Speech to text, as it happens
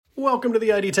Welcome to the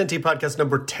ID10T podcast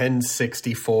number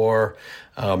 1064.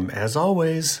 As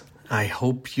always, I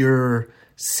hope you're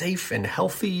safe and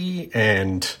healthy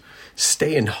and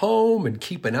staying home and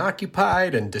keeping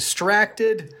occupied and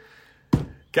distracted.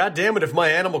 God damn it if my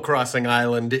Animal Crossing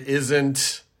island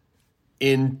isn't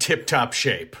in tip-top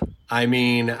shape. I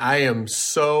mean, I am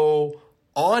so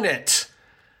on it.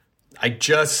 I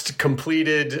just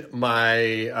completed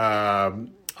my...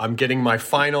 I'm getting my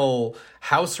final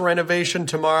house renovation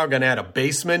tomorrow. I'm going to add a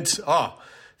basement. Oh,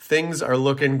 things are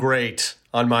looking great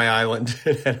on my island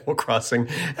in Animal Crossing.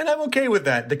 And I'm okay with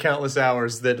that. The countless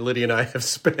hours that Lydia and I have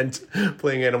spent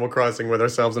playing Animal Crossing with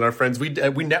ourselves and our friends. We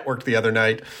networked the other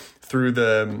night through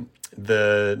the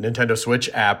Nintendo Switch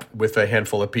app with a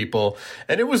handful of people,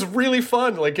 and it was really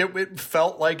fun. Like it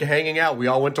felt like hanging out. We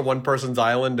all went to one person's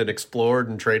island and explored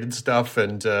and traded stuff,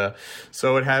 and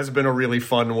so it has been a really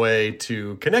fun way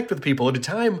to connect with people at a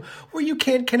time where you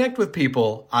can't connect with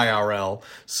people IRL.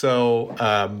 So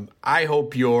I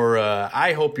hope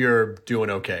you're doing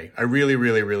okay. I really,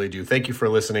 really, really do. Thank you for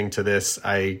listening to this.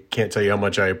 I can't tell you how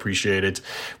much I appreciate it.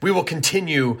 We will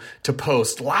continue to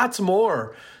post lots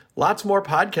more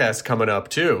podcasts coming up,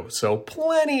 too. So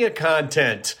plenty of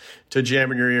content to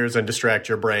jam in your ears and distract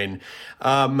your brain.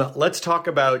 Let's talk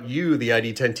about you, the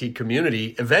ID10T community,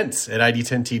 events at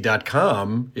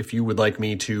ID10T.com, if you would like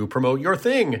me to promote your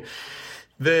thing.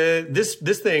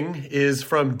 This thing is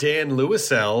from Dan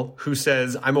Lewisell, who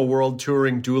says, I'm a world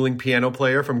touring dueling piano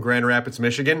player from Grand Rapids,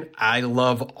 Michigan. I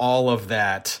love all of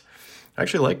that. I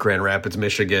actually like Grand Rapids,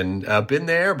 Michigan. Been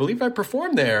there. I believe I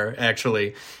performed there,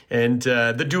 actually. And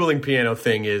the dueling piano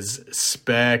thing is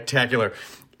spectacular.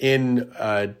 When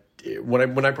I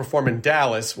perform in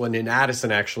Dallas, when in Addison,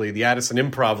 actually, the Addison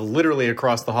Improv, literally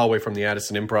across the hallway from the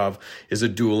Addison Improv, is a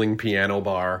dueling piano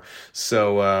bar.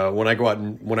 So when I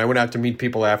went out to meet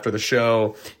people after the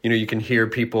show, you can hear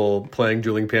people playing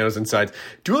dueling pianos inside.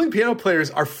 Dueling piano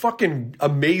players are fucking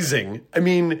amazing.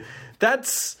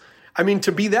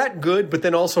 To be that good, but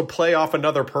then also play off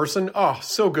another person, oh,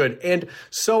 so good. And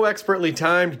so expertly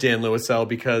timed, Dan Lewisell,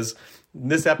 because in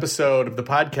this episode of the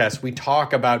podcast, we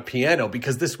talk about piano,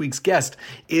 because this week's guest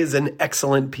is an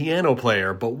excellent piano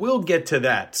player, but we'll get to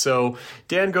that. So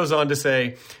Dan goes on to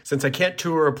say, since I can't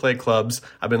tour or play clubs,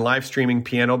 I've been live streaming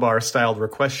piano bar-styled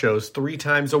request shows 3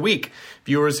 times a week.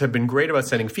 Viewers have been great about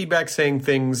sending feedback, saying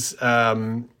things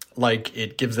like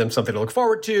it gives them something to look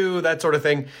forward to, that sort of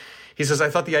thing. He says, I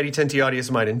thought the ID10T audience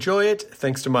might enjoy it.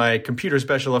 Thanks to my computer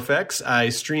special effects, I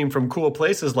stream from cool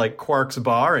places like Quark's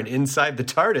Bar and Inside the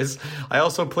TARDIS. I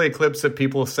also play clips that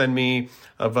people send me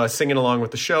of singing along with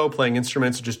the show, playing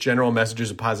instruments, or just general messages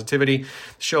of positivity. The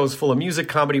show is full of music,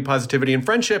 comedy, positivity, and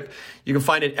friendship. You can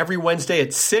find it every Wednesday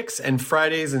at 6 and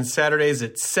Fridays and Saturdays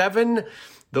at 7.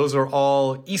 Those are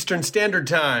all Eastern Standard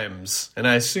Times, and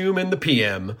I assume in the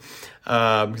PM.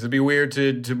 Because it'd be weird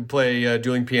to play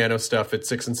dueling piano stuff at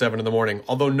 6 and 7 in the morning.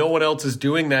 Although no one else is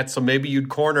doing that, so maybe you'd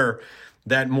corner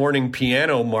that morning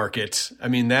piano market. I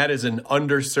mean, that is an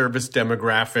underserviced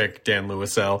demographic, Dan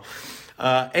Lewisell.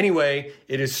 Anyway,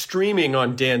 it is streaming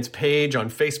on Dan's page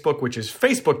on Facebook, which is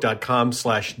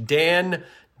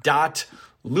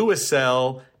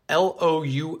facebook.com/dan.lewisell,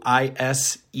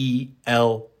 LOUISELL.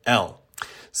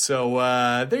 So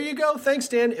there you go. Thanks,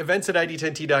 Dan. Events at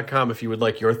ID10T.com if you would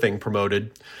like your thing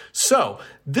promoted. So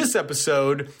this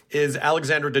episode is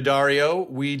Alexandra Daddario.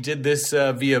 We did this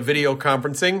via video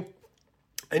conferencing,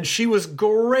 and she was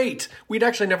great. We'd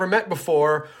actually never met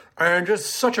before, and just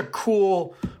such a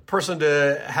cool person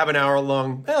to have an hour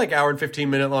and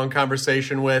 15-minute long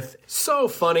conversation with. So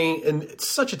funny, and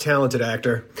such a talented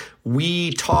actor.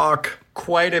 We talk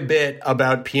quite a bit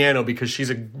about piano because she's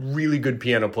a really good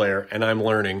piano player, and I'm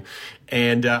learning.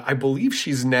 And I believe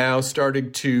she's now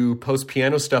started to post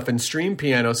piano stuff and stream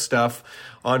piano stuff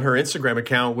on her Instagram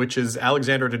account, which is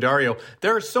Alexandra Daddario.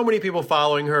 There are so many people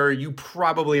following her. You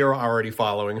probably are already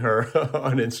following her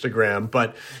on Instagram,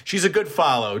 but she's a good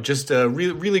follow. Just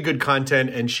really, really good content,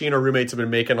 and she and her roommates have been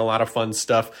making a lot of fun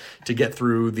stuff to get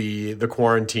through the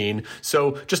quarantine.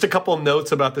 So just a couple of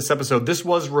notes about this episode. This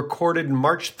was recorded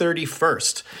March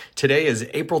 31st. Today is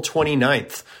April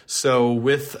 29th. So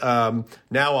with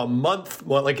now a month,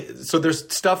 so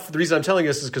there's stuff, the reason I'm telling you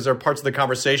this is because there are parts of the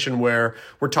conversation where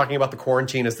we're talking about the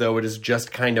quarantine as though it has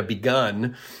just kind of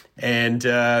begun. And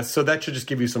so that should just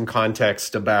give you some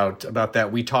context about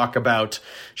that. We talk about,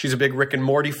 she's a big Rick and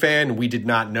Morty fan. We did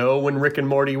not know when Rick and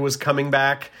Morty was coming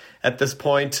back at this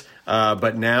point.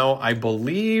 But now I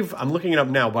believe, I'm looking it up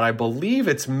now, but I believe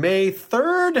it's May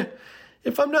 3rd.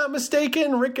 If I'm not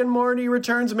mistaken, Rick and Morty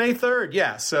returns May 3rd.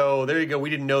 Yeah, so there you go. We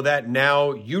didn't know that.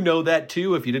 Now you know that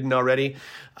too, if you didn't already.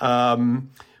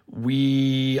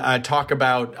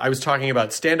 I was talking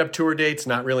about stand-up tour dates,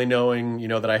 not really knowing,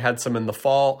 that I had some in the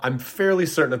fall. I'm fairly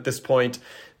certain at this point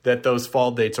that those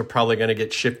fall dates are probably going to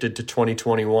get shifted to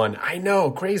 2021. I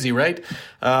know, crazy, right?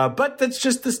 But that's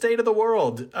just the state of the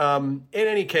world. In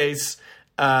any case,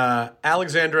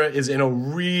 Alexandra is in a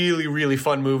really, really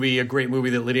fun movie, a great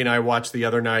movie that Lydia and I watched the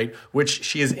other night, which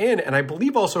she is in, and I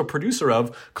believe also a producer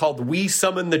of, called We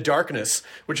Summon the Darkness,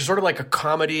 which is sort of like a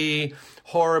comedy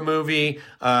horror movie.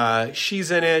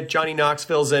 She's in it. Johnny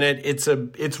Knoxville's in it.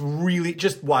 It's really,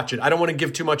 just watch it. I don't want to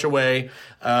give too much away,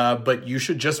 but you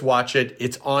should just watch it.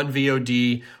 It's on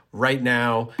VOD right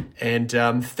now. And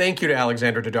thank you to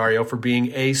Alexandra Daddario for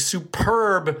being a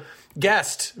superb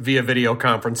guest via video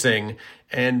conferencing.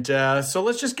 And so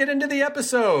let's just get into the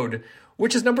episode,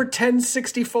 which is number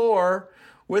 1064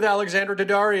 with Alexandra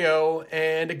Daddario.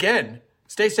 And again,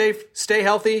 stay safe, stay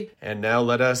healthy. And now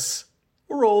let us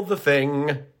roll the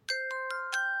thing.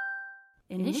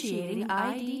 Initiating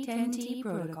ID10T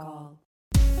protocol.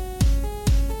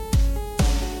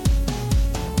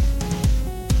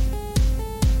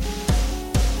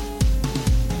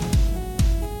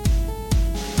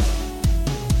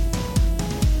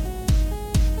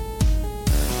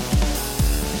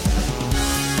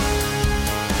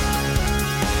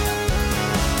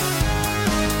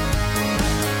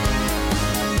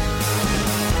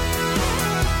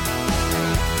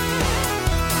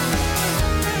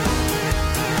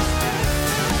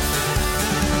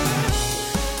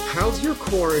 How's your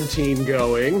quarantine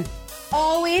going?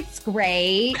 Oh, it's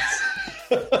great.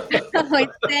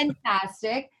 It's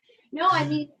fantastic. No, I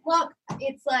mean, look,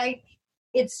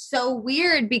 it's so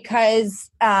weird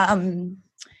because, everyone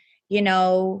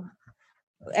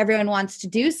wants to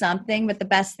do something, but the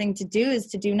best thing to do is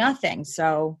to do nothing.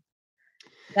 So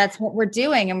that's what we're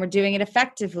doing, and we're doing it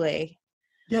effectively.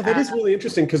 Yeah, that is really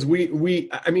interesting because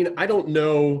I don't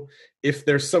know if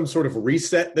there's some sort of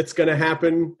reset that's going to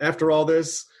happen after all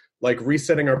this, like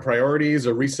resetting our priorities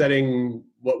or resetting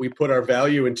what we put our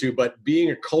value into, but being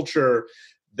a culture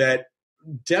that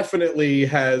definitely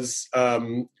has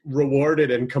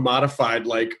rewarded and commodified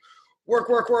like work,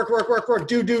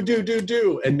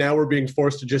 do. And now we're being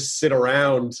forced to just sit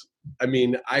around. I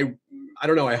mean, I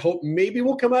don't know. I hope maybe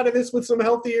we'll come out of this with some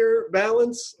healthier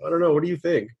balance. I don't know. What do you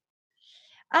think?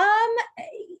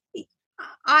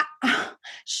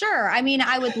 Sure. I mean,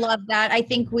 I would love that. I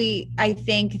think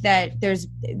that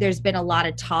there's been a lot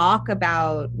of talk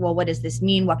about, well, what does this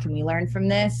mean? What can we learn from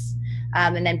this?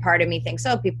 And then part of me thinks,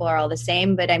 oh, people are all the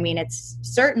same. But I mean, it's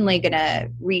certainly going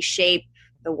to reshape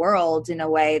the world in a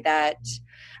way that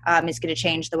is going to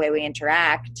change the way we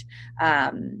interact.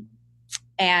 And,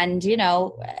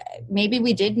 maybe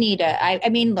we did need I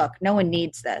mean, look, no one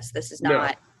needs this. This is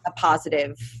not a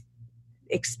positive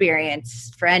experience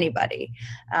for anybody.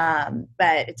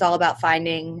 But it's all about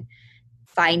finding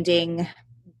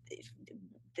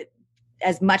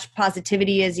as much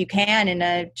positivity as you can in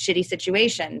a shitty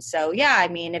situation. So yeah, I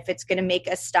mean, if it's going to make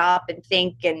us stop and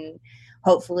think and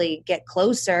hopefully get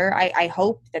closer, I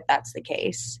hope that that's the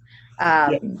case.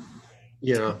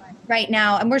 Yeah. Right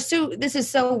now, and we're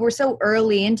so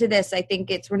early into this. I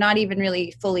think we're not even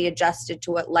really fully adjusted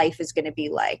to what life is going to be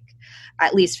like,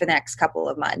 at least for the next couple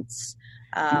of months.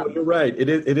 You're right.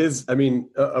 It is. I mean,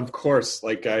 of course,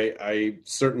 like I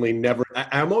certainly never,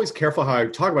 I'm always careful how I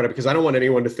talk about it because I don't want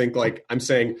anyone to think like I'm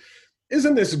saying,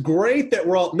 isn't this great that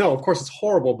we're all, no, of course it's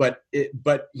horrible, but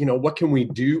what can we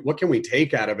do? What can we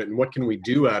take out of it? And what can we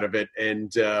do out of it?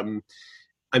 And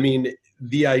I mean,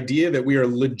 the idea that we are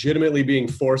legitimately being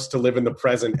forced to live in the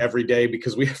present every day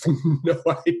because we have no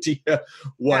idea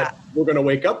what we're going to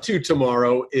wake up to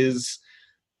tomorrow is,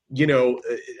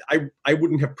 I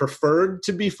wouldn't have preferred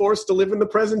to be forced to live in the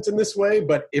present in this way,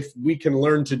 but if we can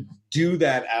learn to do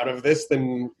that out of this,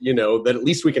 then, that at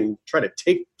least we can try to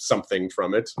take something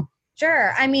from it.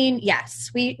 Sure. I mean,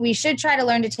 yes, we should try to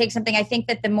learn to take something. I think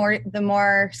that the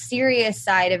more serious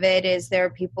side of it is there are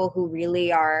people who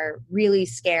really are really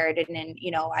scared. And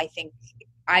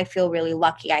I feel really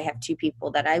lucky. I have two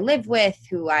people that I live with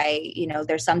who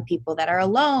there's some people that are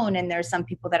alone, and there's some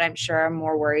people that I'm sure are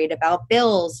more worried about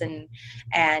bills. And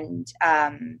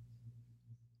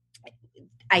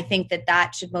I think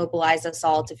that should mobilize us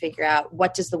all to figure out,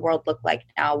 what does the world look like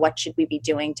now? What should we be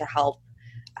doing to help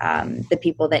the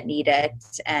people that need it?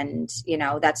 And,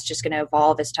 that's just going to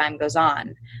evolve as time goes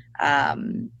on.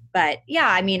 But yeah,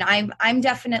 I mean, I'm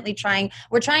definitely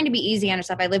we're trying to be easy on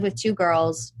ourselves. I live with two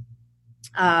girls,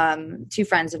 two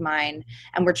friends of mine,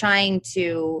 and we're trying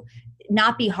to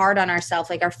not be hard on ourselves.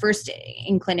 Like our first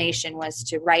inclination was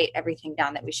to write everything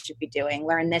down that we should be doing,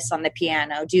 learn this on the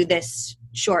piano, do this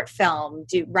short film,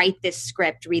 write this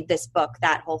script, read this book,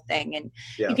 that whole thing. And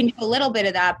you can do a little bit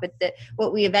of that, but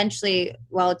what we eventually,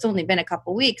 well, it's only been a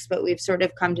couple weeks, but we've sort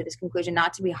of come to this conclusion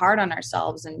not to be hard on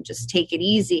ourselves and just take it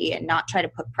easy and not try to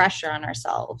put pressure on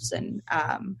ourselves. And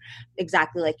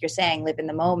exactly like you're saying, live in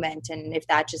the moment. And if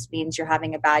that just means you're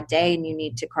having a bad day and you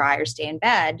need to cry or stay in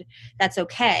bed, that's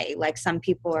okay. Like some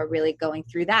people are really going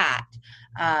through that.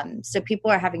 So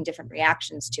people are having different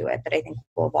reactions to it that I think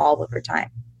will evolve over time.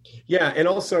 Yeah. And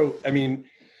also, I mean,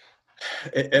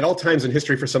 at all times in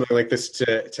history for something like this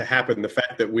to happen, the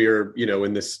fact that we're,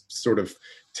 in this sort of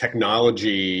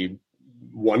technology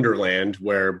wonderland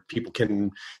where people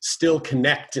can still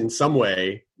connect in some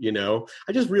way,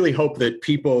 I just really hope that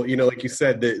people, like you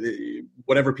said, that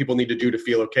whatever people need to do to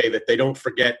feel okay, that they don't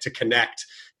forget to connect.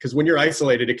 Because when you're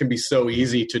isolated, it can be so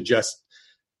easy to just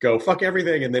go fuck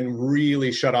everything and then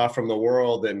really shut off from the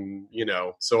world. And,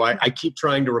 so I keep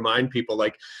trying to remind people,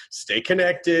 like, stay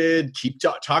connected,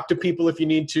 talk to people if you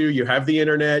need to. You have the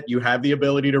internet, you have the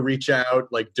ability to reach out.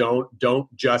 Like, don't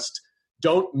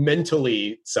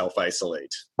mentally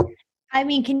self-isolate. I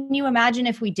mean, can you imagine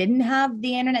if we didn't have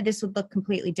the internet? This would look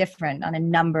completely different on a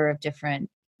number of different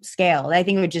scales. I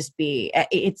think it would just be,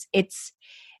 it's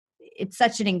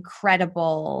such an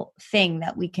incredible thing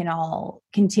that we can all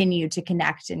continue to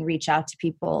connect and reach out to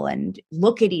people and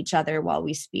look at each other while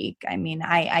we speak. I mean,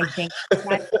 I think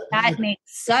that makes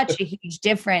such a huge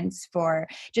difference for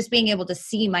just being able to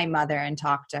see my mother and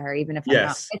talk to her, even if I'm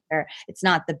not with her. It's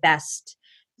not the best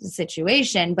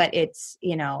situation, but it's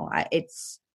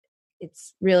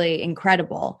really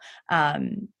incredible.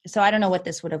 So I don't know what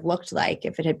this would have looked like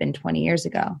if it had been 20 years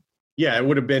ago. Yeah, it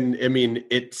would have been, I mean,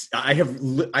 I have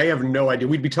no idea.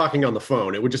 We'd be talking on the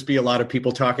phone. It would just be a lot of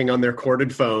people talking on their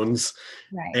corded phones,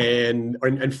 right, and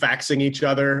faxing each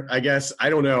other, I guess. I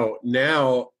don't know.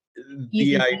 Now,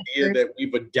 the idea that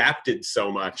we've adapted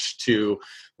so much to,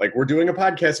 like, we're doing a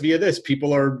podcast via this.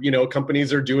 People are,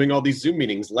 companies are doing all these Zoom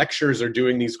meetings. Lectures are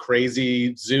doing these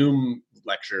crazy Zoom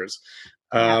lectures.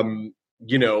 I'm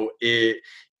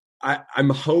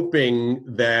hoping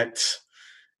that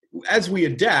as we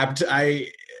adapt,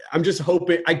 I'm just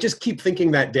hoping, I just keep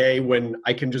thinking that day when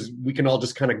we can all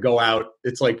just kind of go out.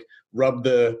 It's like rub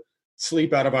the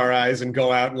sleep out of our eyes and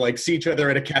go out and like see each other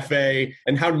at a cafe,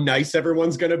 and how nice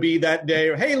everyone's going to be that day.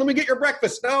 Or, hey, let me get your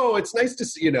breakfast. No, it's nice to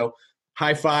see,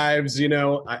 high fives,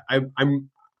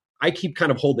 I keep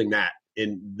kind of holding that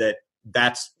in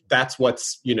that's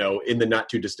what's, in the not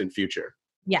too distant future.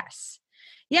 Yes.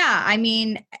 Yeah. I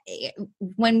mean,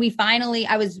 when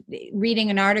I was reading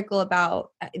an article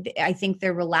about, I think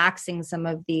they're relaxing some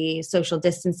of the social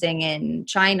distancing in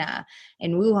China,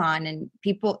 in Wuhan, and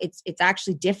people, it's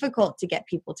actually difficult to get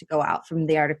people to go out from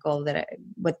the article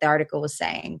what the article was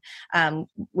saying,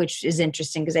 which is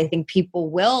interesting because I think people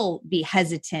will be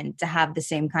hesitant to have the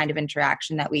same kind of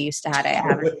interaction that we used to have.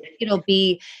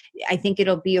 I think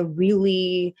it'll be a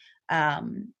really,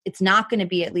 it's not going to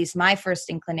be, at least my first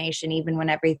inclination, even when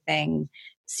everything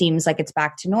seems like it's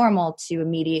back to normal, to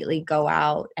immediately go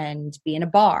out and be in a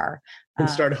bar. And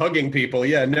start hugging people.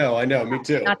 Yeah, no, I know. Me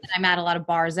too. Not that I'm at a lot of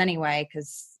bars anyway,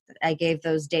 because I gave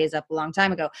those days up a long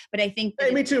time ago. But I think...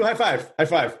 Hey, me too. High five. High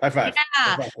five. High five.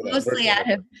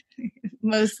 Yeah,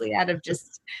 mostly out of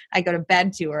just, I go to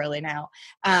bed too early now.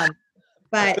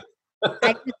 But...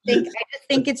 I just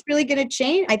think it's really going to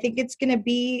change. I think it's going to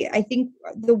be,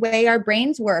 the way our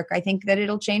brains work. I think that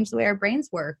it'll change the way our brains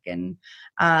work. And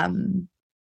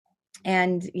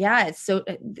yeah, it's so,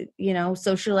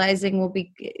 socializing will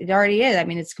be, it already is. I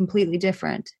mean, it's completely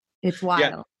different. It's wild.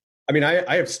 Yeah. I mean,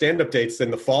 I have stand-up dates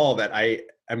in the fall that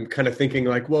I'm kind of thinking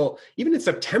like, well, even in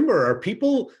September, are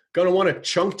people going to want to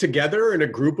chunk together in a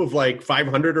group of like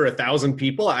 500 or 1,000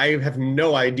 people? I have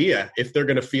no idea if they're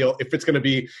going to if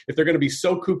they're going to be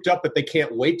so cooped up that they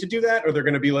can't wait to do that, or they're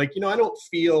going to be like, I don't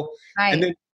feel. Right. And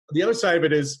then the other side of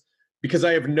it is, because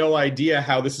I have no idea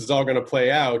how this is all going to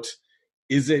play out,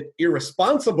 is it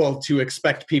irresponsible to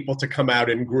expect people to come out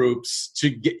in groups to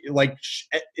get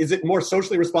is it more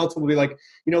socially responsible to be like,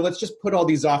 let's just put all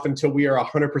these off until we are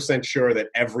 100% sure that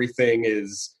everything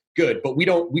is good, but we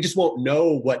just won't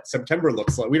know what September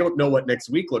looks like. We don't know what next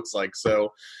week looks like.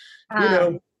 So,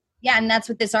 Yeah. And that's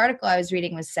what this article I was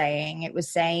reading was saying. It was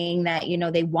saying that,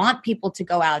 they want people to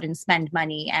go out and spend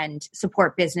money and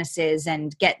support businesses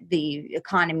and get the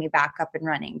economy back up and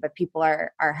running, but people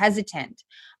are hesitant.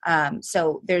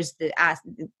 So there's the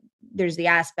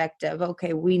aspect of,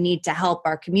 okay, we need to help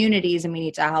our communities and we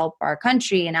need to help our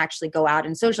country and actually go out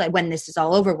and socialize when this is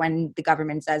all over, when the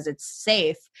government says it's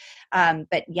safe.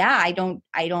 But yeah, I don't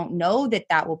know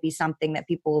that will be something that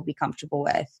people will be comfortable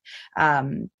with.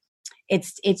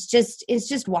 it's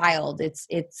just wild. It's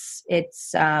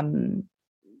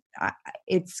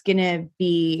gonna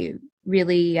be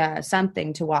really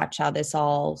something to watch how this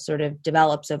all sort of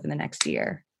develops over the next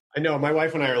year. I know my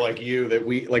wife and I are like you, that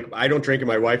we like, I don't drink and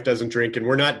my wife doesn't drink, and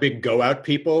we're not big go out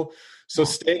people. So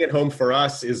staying at home for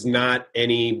us is not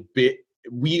any bit.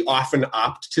 We often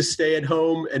opt to stay at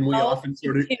home, and we often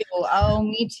sort of.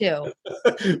 Me too.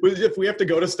 If we have to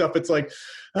go to stuff, it's like,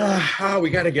 we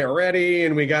got to get ready,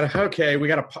 and we got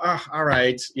to, all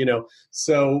right,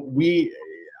 So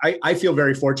I feel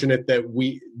very fortunate that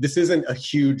this isn't a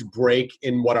huge break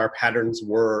in what our patterns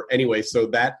were anyway. So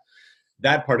that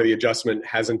part of the adjustment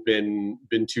hasn't been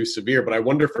too severe. But I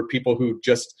wonder for people who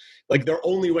just like their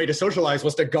only way to socialize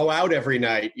was to go out every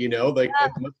night,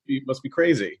 it must be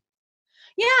crazy.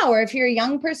 Yeah. Or if you're a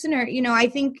young person, or, I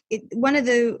think one of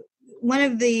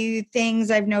the things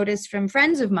I've noticed from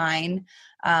friends of mine,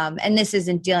 and this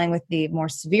isn't dealing with the more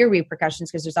severe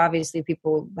repercussions, because there's obviously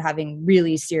people having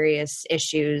really serious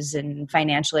issues and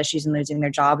financial issues and losing their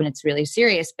job, and it's really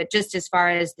serious. But just as far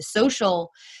as the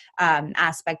social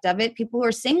aspect of it, people who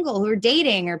are single, who are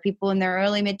dating, or people in their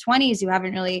early mid-20s who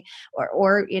haven't really,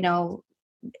 or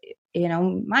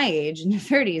my age in the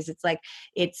 30s, it's like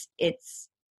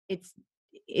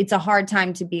it's a hard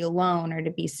time to be alone or to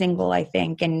be single, I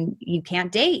think, and you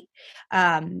can't date.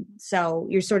 So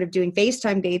you're sort of doing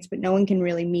FaceTime dates, but no one can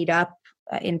really meet up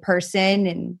in person.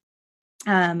 And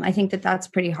I think that's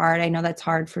pretty hard. I know that's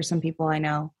hard for some people I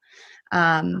know.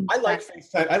 I like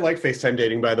FaceTime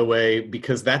dating, by the way,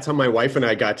 because that's how my wife and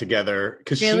I got together.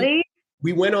 Really?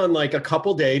 We went on like a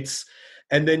couple dates,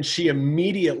 and then she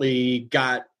immediately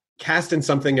got cast in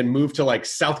something and moved to like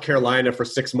South Carolina for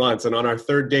 6 months. And on our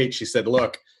third date, she said,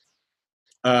 look,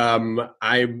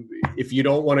 if you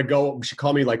don't want to go, she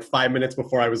called me like 5 minutes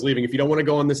before I was leaving. If you don't want to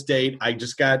go on this date, I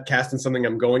just got cast in something.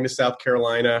 I'm going to South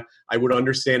Carolina. I would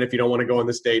understand if you don't want to go on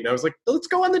this date. And I was like, let's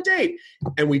go on the date.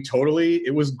 And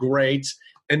it was great.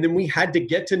 And then we had to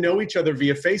get to know each other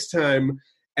via FaceTime.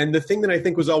 And the thing that I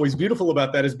think was always beautiful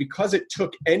about that is because it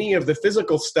took any of the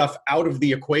physical stuff out of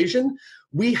the equation,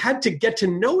 we had to get to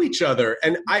know each other.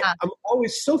 And I'm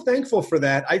always so thankful for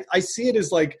that. I see it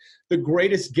as like the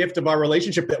greatest gift of our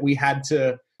relationship, that we had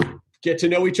to get to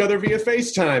know each other via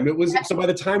FaceTime. So by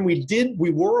the time we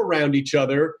were around each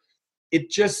other,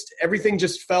 everything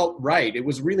just felt right. It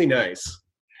was really nice.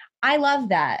 I love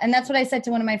that. And that's what I said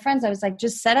to one of my friends. I was like,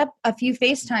 just set up a few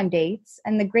FaceTime dates.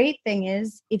 And the great thing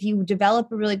is, if you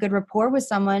develop a really good rapport with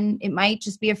someone, it might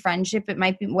just be a friendship. It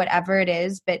might be whatever it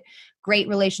is, but great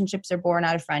relationships are born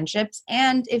out of friendships.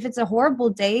 And if it's a horrible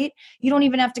date, you don't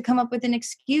even have to come up with an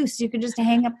excuse. You can just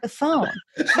hang up the phone.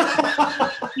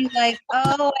 You're like,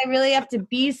 I really have to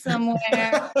be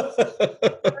somewhere.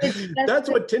 That's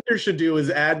what Tinder should do,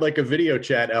 is add like a video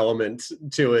chat element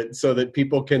to it so that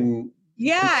people can...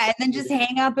 Yeah, and then just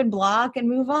hang up and block and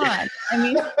move on. I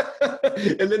mean,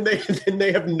 and then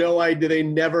they have no idea.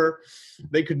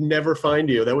 They could never find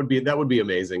you. That would be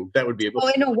amazing. That would be.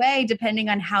 Well, in a way, depending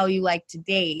on how you like to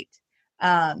date,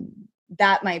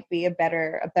 that might be a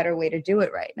better way to do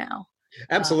it right now.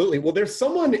 Absolutely. Well, there's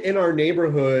someone in our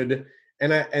neighborhood,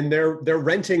 and they're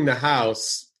renting the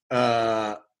house.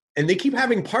 And they keep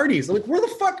having parties. I'm like, where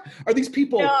the fuck are these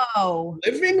people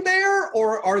living there,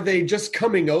 or are they just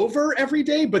coming over every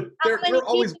day? But they're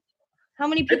always. How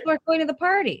many people are going to the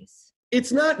parties?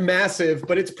 It's not massive,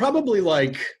 but it's probably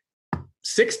like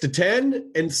 6 to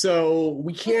 10, and so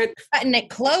we can't cutting it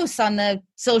close on the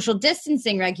social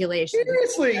distancing regulations.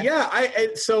 Seriously, yeah.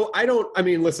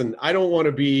 Listen, I don't want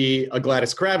to be a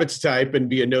Gladys Kravitz type and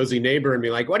be a nosy neighbor and be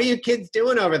like, "What are you kids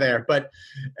doing over there?" But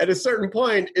at a certain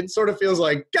point, it sort of feels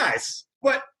like, guys,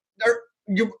 what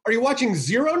are you watching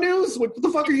Zero News? What the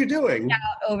fuck are you doing?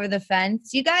 Out over the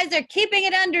fence. You guys are keeping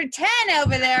it under 10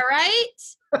 over there, right?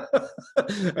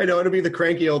 I know, to be the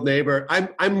cranky old neighbor.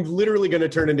 I'm literally going to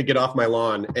turn in to get off my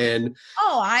lawn. And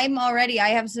I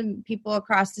have some people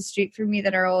across the street from me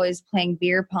that are always playing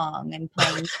beer pong and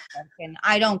playing stuff, and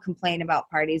I don't complain about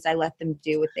parties. I let them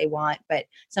do what they want, but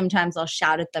sometimes I'll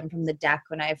shout at them from the deck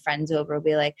when I have friends over. I'll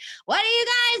be like, "What are you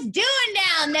guys doing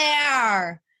down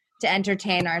there?" to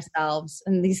entertain ourselves.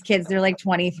 And these kids, they're like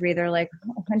 23. They're like,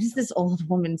 "What is this old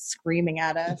woman screaming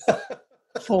at us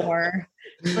for?"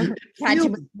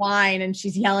 Catching with wine, and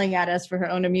she's yelling at us for her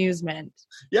own amusement.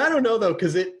 Yeah, I don't know though,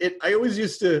 because I always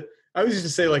used to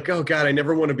say like, oh God, I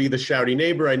never want to be the shouty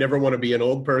neighbor. I never want to be an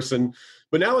old person.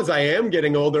 But now as I am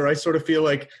getting older, I sort of feel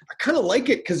like I kind of like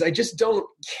it, because I just don't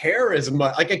care as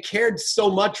much. Like I cared so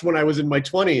much when I was in my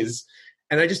 20s,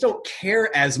 and I just don't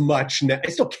care as much now. I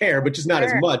still care, but just not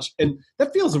as much. And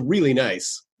that feels really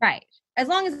nice. Right. as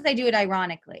long as I do it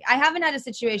ironically. I haven't had a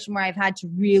situation where I've had to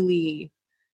really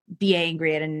be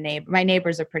angry at a neighbor. My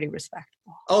neighbors are pretty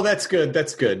respectful. Oh, that's good.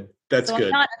 That's good. That's so good.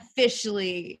 I'm not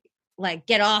officially like,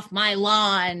 get off my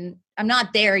lawn. I'm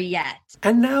not there yet.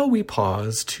 And now we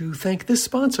pause to thank this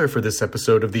sponsor for this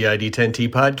episode of the ID10T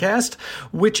podcast,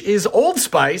 which is Old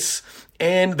Spice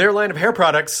and their line of hair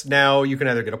products. Now you can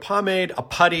either get a pomade, a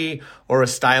putty, or a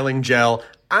styling gel.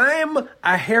 I'm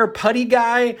a hair putty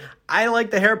guy. I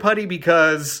like the hair putty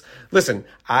because, listen,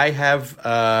 I have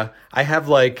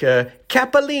like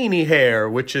Capellini hair,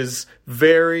 which is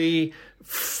very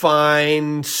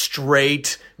fine,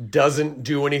 straight, doesn't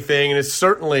do anything. And it's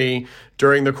certainly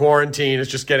during the quarantine,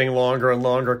 it's just getting longer and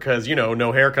longer because,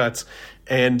 no haircuts.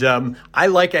 And I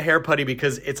like a hair putty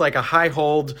because it's like a high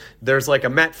hold. There's like a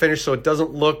matte finish, so it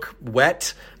doesn't look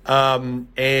wet.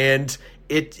 And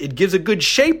it gives a good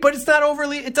shape, but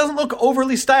it doesn't look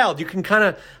overly styled. You can kind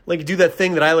of like do that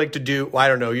thing that I like to do. Well, I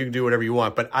don't know. You can do whatever you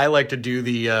want, but I like to do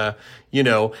the, I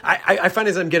find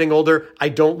as I'm getting older, I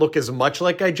don't look as much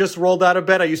like I just rolled out of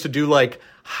bed. I used to do like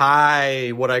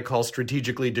high, what I call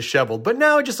strategically disheveled, but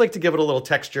now I just like to give it a little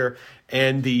texture.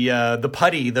 And the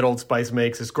putty that Old Spice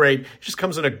makes is great. It just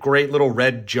comes in a great little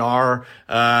red jar,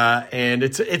 and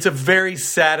it's a very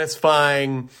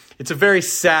satisfying. It's a very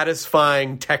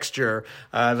satisfying texture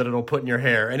that it'll put in your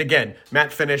hair. And again,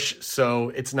 matte finish, so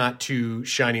it's not too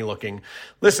shiny looking.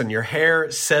 Listen, your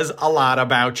hair says a lot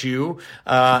about you,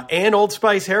 and Old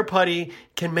Spice hair putty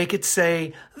can make it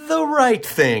say the right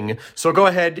thing. So go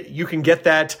ahead, you can get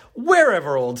that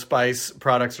wherever Old Spice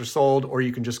products are sold, or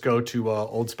you can just go to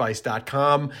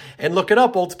oldspice.com and look it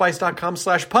up,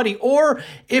 oldspice.com/putty. Or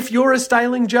if you're a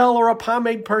styling gel or a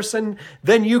pomade person,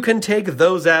 then you can take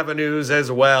those avenues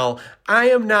as well. I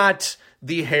am not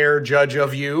the hair judge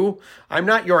of you. I'm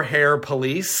not your hair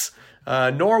police,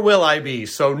 nor will I be.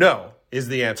 So no is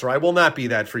the answer. I will not be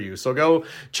that for you. So go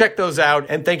check those out.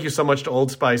 And thank you so much to Old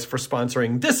Spice for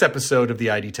sponsoring this episode of the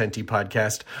ID10T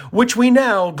podcast, which we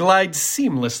now glide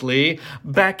seamlessly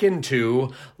back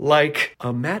into like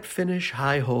a matte finish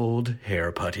high hold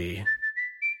hair putty.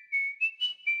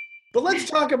 But let's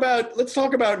talk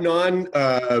about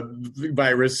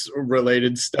non-virus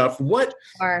related stuff. So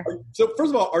first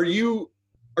of all, are you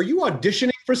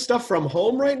auditioning for stuff from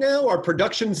home right now? Are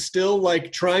productions still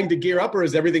like trying to gear up, or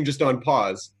is everything just on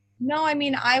pause? No, I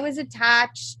mean, I was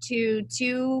attached to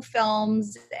 2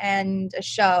 films and a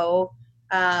show,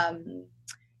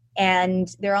 and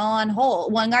they're all on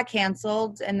hold. One got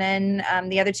canceled, and then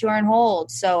the other 2 are on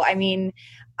hold. So, I mean,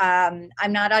 I'm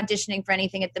not auditioning for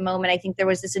anything at the moment. I think there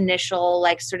was this initial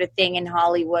like sort of thing in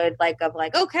Hollywood,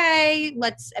 okay,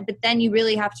 but then you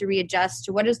really have to readjust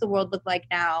to what does the world look like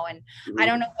now? And I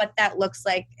don't know what that looks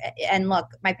like. And look,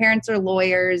 my parents are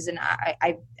lawyers, and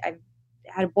I've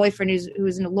had a boyfriend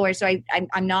who's a lawyer. So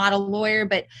I'm not a lawyer,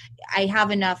 but I have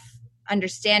enough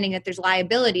understanding that there's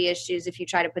liability issues if you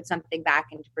try to put something back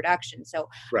into production. So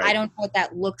right. I don't know what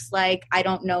that looks like. I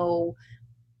don't know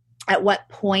at what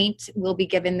point we'll be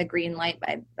given the green light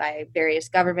by various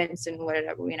governments and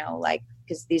whatever,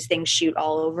 because these things shoot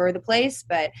all over the place.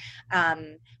 But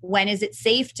when is it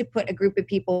safe to put a group of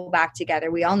people back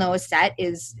together? We all know a set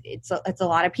it's a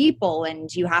lot of people,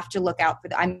 and you have to look out for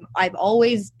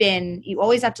you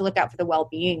always have to look out for the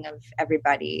well-being of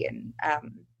everybody. And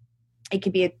it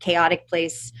could be a chaotic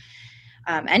place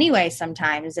anyway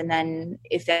sometimes. And then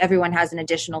if everyone has an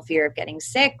additional fear of getting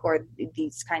sick or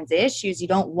these kinds of issues, you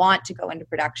don't want to go into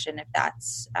production if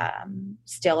that's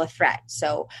still a threat.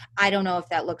 So I don't know if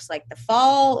that looks like the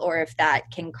fall, or if that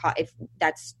if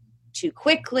that's too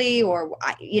quickly, or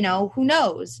who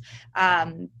knows.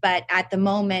 But at the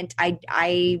moment,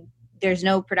 there's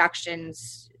no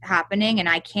productions happening, and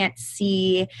I can't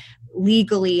see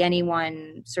legally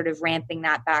anyone sort of ramping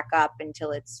that back up until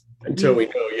we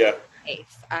know. Yeah.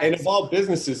 And of all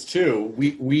businesses too,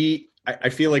 I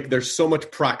feel like there's so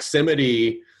much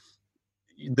proximity.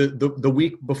 The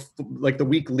week before, like the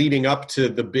week leading up to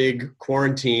the big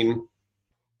quarantine,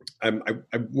 I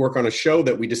work on a show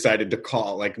that we decided to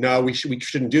call like, no, we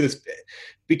shouldn't do this,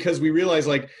 because we realized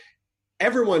like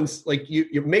everyone's like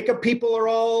your makeup people are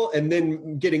all, and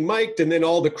then getting mic'd, and then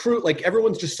all the crew, like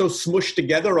everyone's just so smushed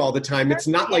together all the time. It's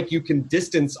not like you can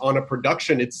distance on a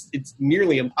production. It's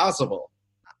nearly impossible.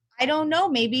 I don't know.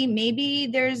 Maybe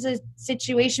there's a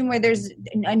situation where there's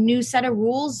a new set of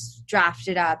rules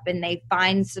drafted up and they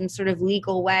find some sort of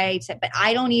legal way to, but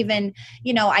I don't even,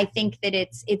 I think that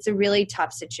it's a really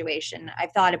tough situation.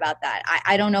 I've thought about that.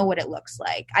 I don't know what it looks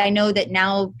like. I know that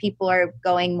now people are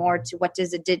going more to what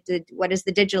does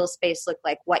the digital space look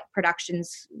like? What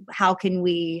productions, how can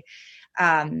we,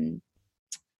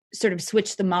 sort of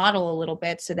switch the model a little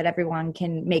bit so that everyone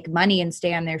can make money and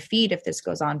stay on their feet if this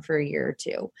goes on for a year or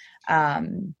two.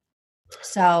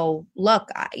 So look,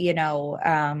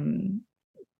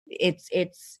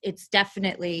 it's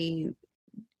definitely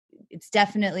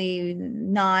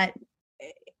not,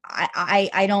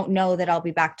 I don't know that I'll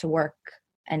be back to work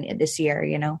and this year,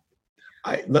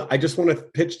 I just want to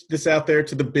pitch this out there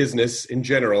to the business in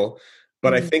general,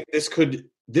 but I think this could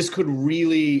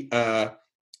really,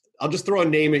 I'll just throw a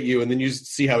name at you and then you just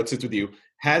see how it sits with you.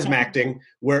 Hazmating,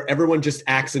 where everyone just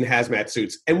acts in hazmat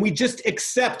suits. And we just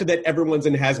accept that everyone's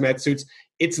in hazmat suits.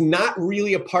 It's not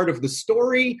really a part of the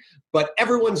story, but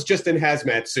everyone's just in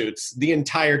hazmat suits the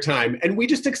entire time. And we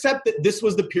just accept that this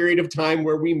was the period of time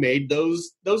where we made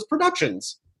those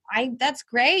productions. That's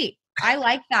great. I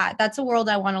like that. That's a world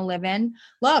I want to live in.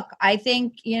 Look, I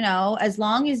think, as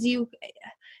long as you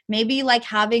maybe like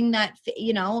having that,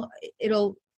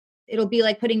 it'll be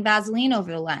like putting Vaseline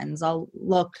over the lens. I'll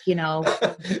look,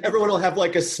 Everyone will have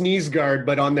like a sneeze guard,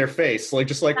 but on their face, like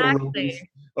just like exactly.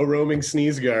 a roaming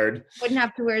sneeze guard. Wouldn't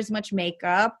have to wear as much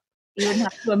makeup. You wouldn't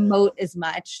have to emote as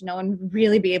much. No one would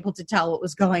really be able to tell what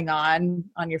was going on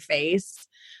your face.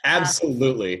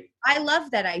 Absolutely. I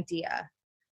love that idea.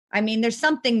 I mean, there's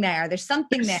something there. There's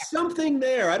something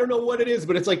there. I don't know what it is,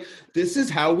 but it's like, this is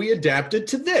how we adapted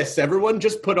to this. Everyone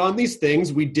just put on these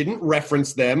things. We didn't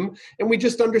reference them. And we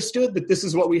just understood that this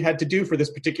is what we had to do for this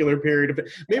particular period of it.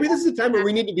 Maybe this is a time where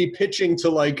we need to be pitching to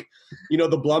like,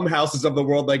 the Blumhouses of the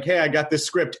world. Like, hey, I got this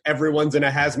script. Everyone's in a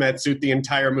hazmat suit the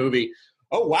entire movie.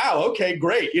 Oh, wow. Okay,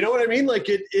 great. You know what I mean? Like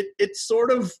it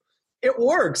sort of, it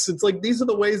works. It's like, these are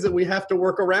the ways that we have to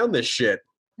work around this shit.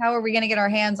 How are we going to get our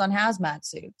hands on hazmat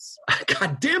suits?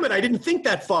 God damn it. I didn't think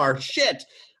that far. Shit.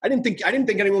 I didn't think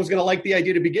anyone was going to like the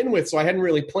idea to begin with, so I hadn't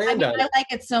really planned on it. I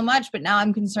like it so much, but now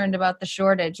I'm concerned about the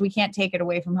shortage. We can't take it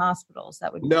away from hospitals.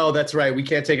 No, that's right. We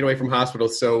can't take it away from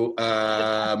hospitals. So,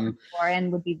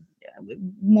 and would be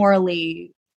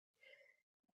morally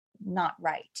not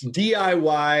right.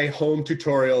 DIY home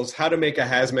tutorials, how to make a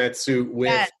hazmat suit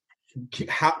with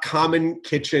common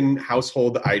kitchen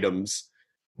household items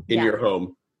in your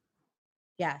home.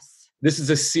 Yes. This is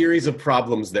a series of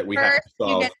problems that we have to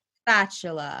solve. You get a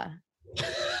spatula.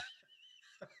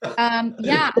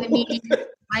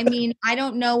 I mean, I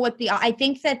don't know I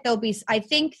think that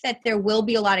there will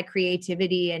be a lot of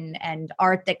creativity and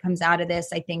art that comes out of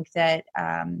this. I think that,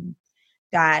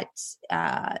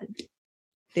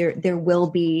 there will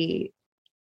be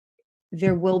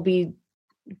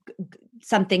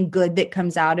something good that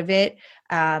comes out of it.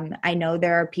 I know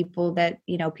there are people that,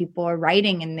 people are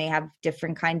writing and they have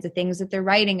different kinds of things that they're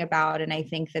writing about. And I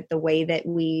think that the way that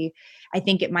I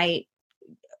think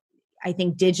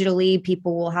digitally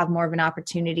people will have more of an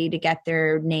opportunity to get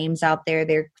their names out there,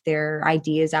 their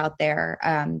ideas out there.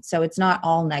 So it's not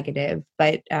all negative,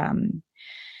 but,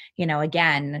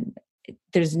 again,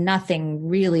 there's nothing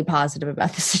really positive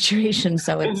about the situation.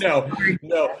 So it's no,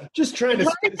 just trying to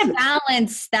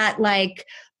balance that, like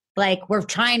we're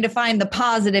trying to find the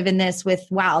positive in this with,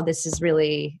 wow, this is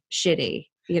really shitty.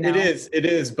 It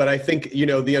is. But I think,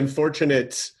 the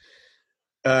unfortunate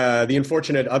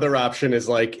other option is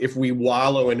like, if we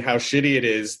wallow in how shitty it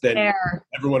is, then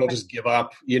everyone will just give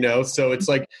up, So it's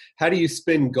like, how do you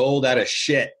spin gold out of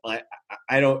shit?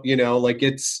 I don't,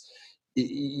 it's,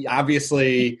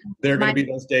 obviously there are going to be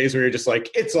those days where you're just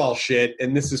like, it's all shit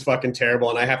and this is fucking terrible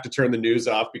and I have to turn the news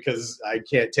off because I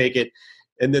can't take it.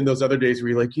 And then those other days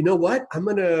where you're like, you know what, I'm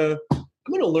gonna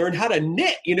learn how to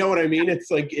knit. You know what I mean?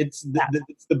 It's like that's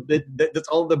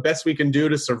all the best we can do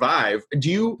to survive.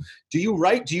 Do you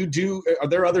write? Are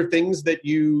there other things that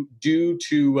you do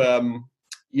to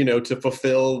to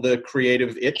fulfill the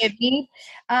creative itch?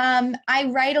 I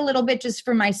write a little bit just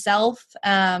for myself.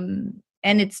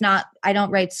 And it's not, I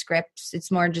don't write scripts. It's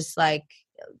more just like,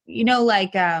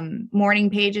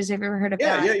 morning pages. Have you ever heard of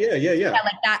that? Yeah.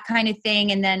 Like that kind of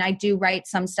thing. And then I do write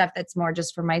some stuff that's more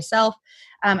just for myself.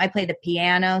 I play the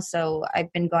piano. So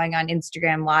I've been going on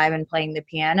Instagram Live and playing the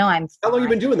piano. How long have you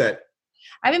been doing that?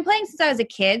 I've been playing since I was a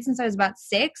kid, since I was about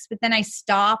 6, but then I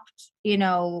stopped,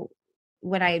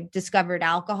 when I discovered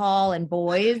alcohol and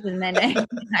boys, and then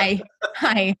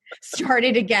I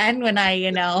started again when I,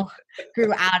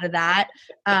 grew out of that.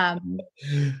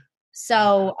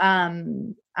 So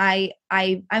I'm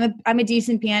a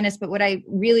decent pianist, but what I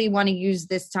really want to use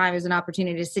this time as an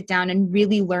opportunity to sit down and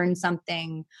really learn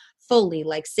something fully,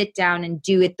 like sit down and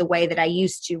do it the way that I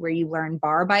used to, where you learn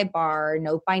bar by bar,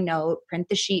 note by note, print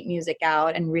the sheet music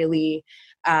out, and really,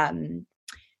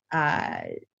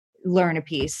 learn a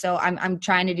piece. So I'm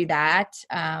trying to do that.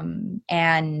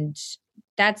 And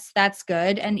That's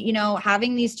good. And,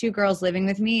 having these two girls living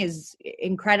with me is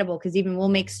incredible, because even we'll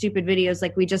make stupid videos.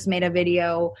 Like we just made a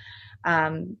video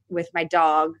with my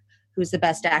dog, who's the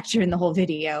best actor in the whole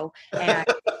video. And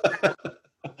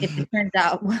it turns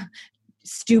out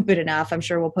stupid enough. I'm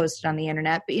sure we'll post it on the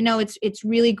internet. But, it's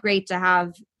really great to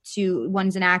have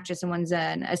one's an actress and one's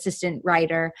an assistant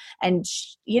writer. And,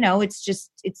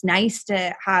 it's nice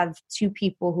to have two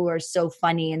people who are so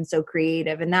funny and so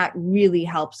creative. And that really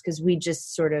helps, because we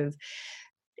just sort of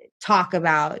talk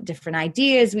about different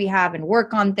ideas we have and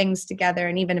work on things together.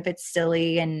 And even if it's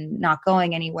silly and not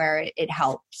going anywhere, it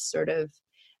helps sort of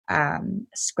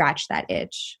scratch that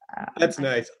itch. That's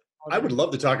nice. I would love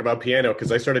to talk about piano,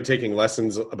 because I started taking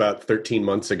lessons about 13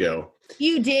 months ago.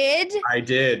 You did? I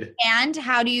did. And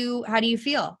how do you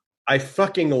feel? I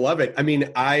fucking love it. I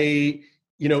mean,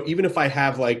 even if I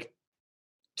have like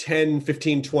 10,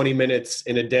 15, 20 minutes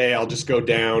in a day, I'll just go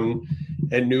down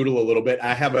and noodle a little bit.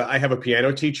 I have a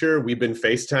piano teacher. We've been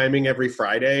FaceTiming every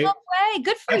Friday. No way.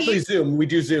 Good for you. Actually, Zoom. We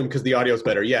do Zoom because the audio is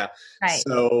better. Yeah. Right.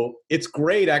 So it's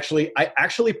great, actually. I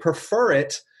actually prefer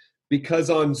it, because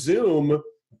on Zoom,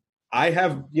 I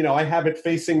have it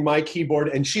facing my keyboard,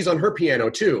 and she's on her piano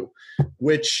too,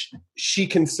 which she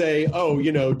can say, oh,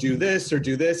 do this or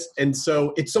do this. And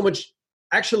so it's so much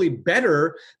actually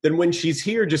better than when she's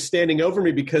here just standing over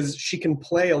me, because she can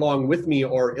play along with me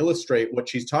or illustrate what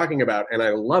she's talking about. And I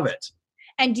love it.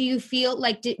 And do you feel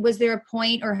like, was there a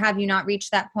point, or have you not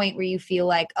reached that point where you feel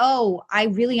like, oh, I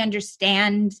really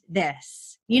understand this?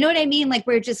 You know what I mean? Like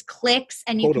where it just clicks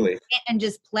and you Totally. can sit and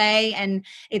just play, and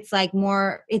it's like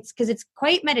it's because it's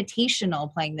quite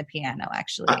meditational playing the piano,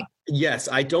 actually. Yes.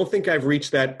 I don't think I've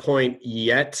reached that point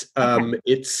yet. Okay.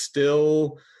 It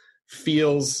still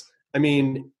feels,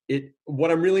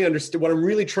 what I'm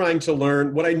really trying to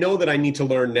learn, what I know that I need to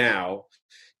learn now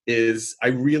is I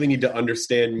really need to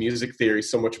understand music theory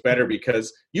so much better,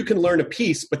 because you can learn a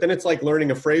piece, but then it's like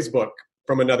learning a phrase book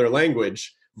from another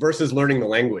language versus learning the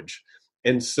language.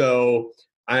 And so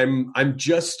I'm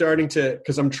just starting to,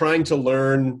 because I'm trying to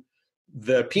learn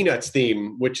the Peanuts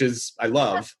theme, which I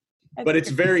love, but it's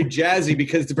very jazzy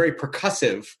because it's very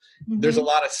percussive. Mm-hmm. There's a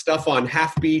lot of stuff on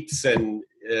half beats and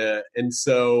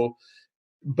so,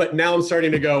 but now I'm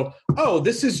starting to go, oh,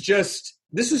 this is just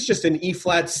an E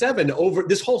flat 7 over.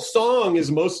 This whole song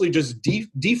is mostly just D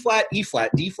flat, E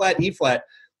flat, D flat, E flat.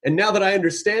 And now that I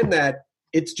understand that,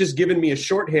 it's just given me a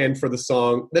shorthand for the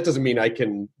song. That doesn't mean I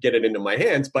can get it into my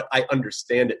hands, but I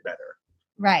understand it better.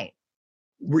 Right.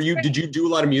 Did you do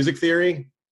a lot of music theory?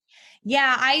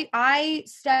 Yeah, I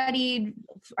studied,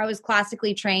 I was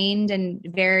classically trained and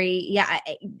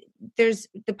there's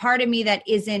the part of me that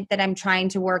I'm trying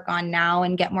to work on now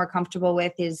and get more comfortable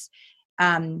with is,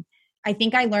 I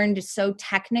think I learned so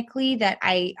technically that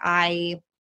I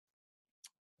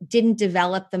didn't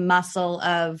develop the muscle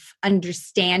of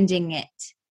understanding it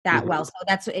that well. So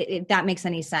that's, if that makes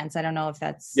any sense. I don't know if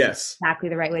that's exactly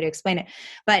the right way to explain it,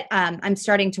 but I'm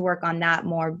starting to work on that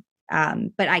more.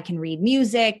 But I can read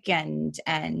music and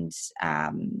I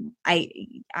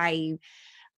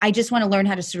just want to learn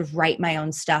how to sort of write my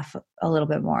own stuff a little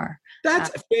bit more.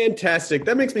 That's fantastic.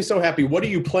 That makes me so happy. What are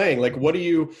you playing? Like,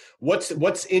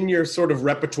 what's in your sort of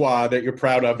repertoire that you're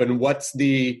proud of, and what's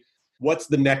the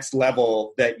next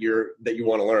level that you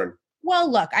want to learn?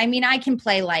 Well, look, I can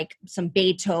play like some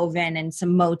Beethoven and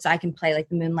some Mozart. I can play like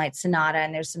the Moonlight Sonata,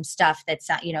 and there's some stuff that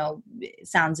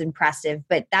sounds impressive,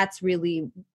 but that's really,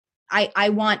 I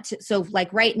want to, so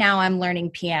like right now I'm learning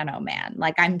Piano Man.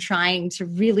 Like I'm trying to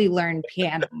really learn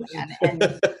Piano Man,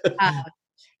 and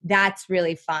that's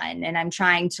really fun. And I'm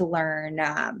trying to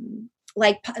learn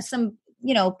like some,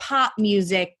 pop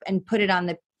music and put it on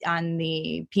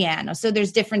the piano. So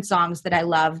there's different songs that I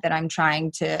love that I'm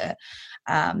trying to,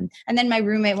 and then my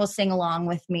roommate will sing along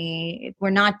with me. We're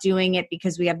not doing it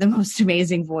because we have the most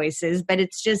amazing voices, but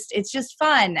it's just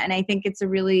fun. And I think it's a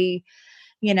really,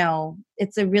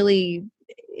 it's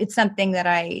something that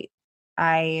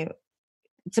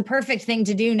it's a perfect thing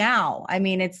to do now.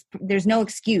 There's no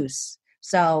excuse.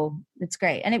 So it's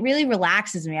great. And it really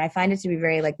relaxes me. I find it to be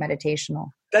very like meditational.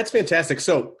 That's fantastic.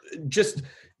 So just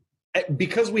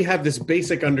because we have this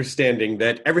basic understanding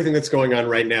that everything that's going on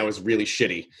right now is really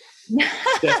shitty.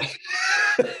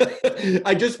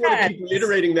 I just want to keep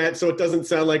reiterating that so it doesn't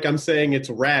sound like I'm saying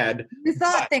it's rad. You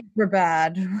thought things were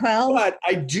bad. Well, but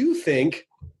I do think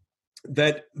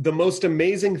that the most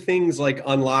amazing things like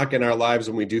unlock in our lives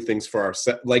when we do things for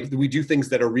ourselves, like we do things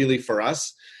that are really for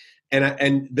us.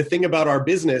 And the thing about our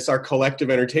business, our collective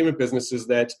entertainment business, is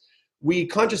that we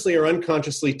consciously or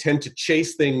unconsciously tend to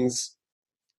chase things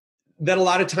that a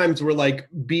lot of times we're like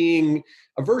being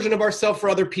a version of ourselves for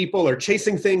other people or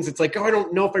chasing things. It's like, oh, I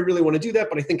don't know if I really want to do that,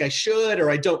 but I think I should, or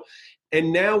I don't.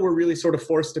 And now we're really sort of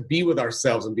forced to be with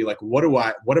ourselves and be like, what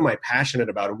am I passionate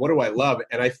about? And what do I love?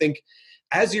 And I think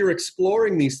as you're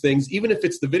exploring these things, even if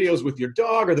it's the videos with your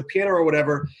dog or the piano or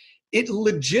whatever, it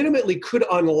legitimately could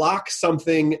unlock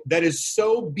something that is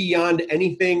so beyond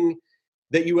anything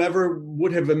that you ever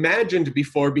would have imagined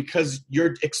before, because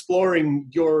you're exploring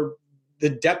the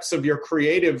depths of your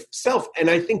creative self. And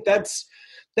I think that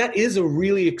is a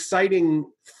really exciting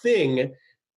thing,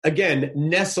 again,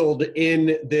 nestled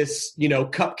in this,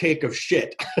 cupcake of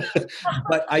shit.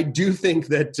 But I do think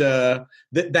that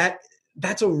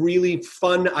that's a really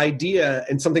fun idea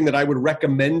and something that I would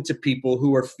recommend to people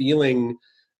who are feeling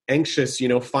anxious,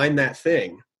 find that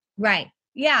thing. Right.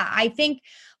 Yeah. I think,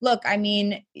 look, I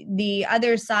mean, the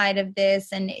other side of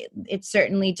this, and it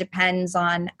certainly depends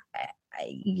on,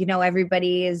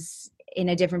 everybody is in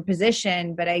a different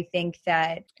position, but I think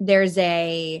that there's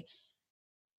a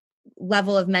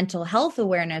level of mental health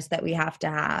awareness that we have to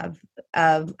have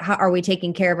of how are we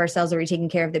taking care of ourselves? Are we taking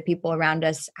care of the people around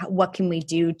us? What can we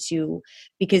do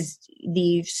because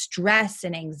the stress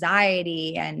and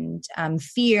anxiety and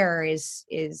fear is,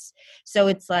 so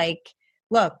it's like,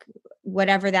 look,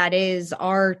 whatever that is,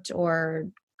 art or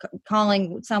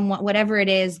calling someone, whatever it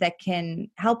is that can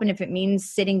help. And if it means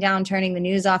sitting down, turning the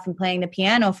news off and playing the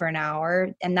piano for an hour,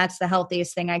 and that's the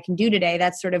healthiest thing I can do today,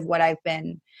 that's sort of what I've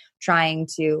been trying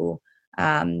to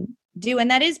do.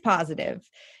 And that is positive,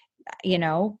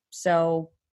 so,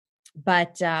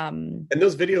 but. And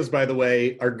those videos, by the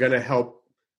way, are going to help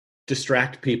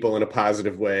distract people in a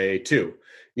positive way too.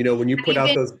 When you put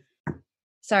out those.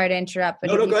 Sorry to interrupt, but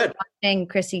no, go ahead. Watching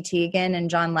Chrissy Teigen and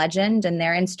John Legend and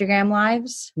their Instagram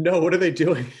lives? No, what are they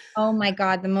doing? Oh my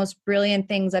God, the most brilliant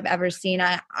things I've ever seen.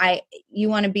 You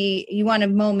want a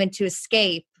moment to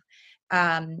escape.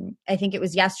 I think it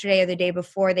was yesterday or the day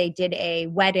before, they did a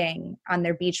wedding on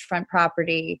their beachfront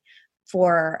property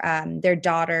for their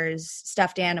daughter's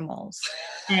stuffed animals.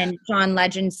 And John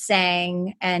Legend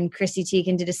sang and Chrissy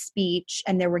Teigen did a speech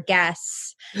and there were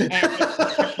guests and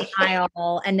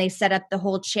they set up the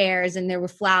whole chairs and there were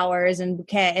flowers and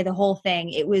bouquet, the whole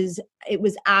thing. It was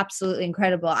absolutely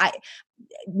incredible.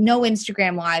 No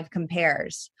Instagram Live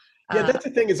compares. Yeah, that's the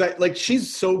thing is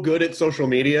she's so good at social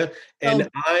media, and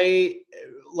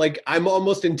I'm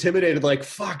almost intimidated. Like,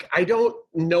 fuck, I don't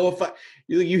know if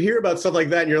you hear about stuff like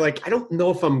that and you're like, I don't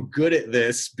know if I'm good at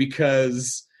this,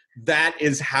 because that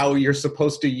is how you're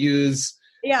supposed to use.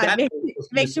 Yeah, it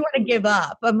makes you want to give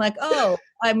up. I'm like, oh,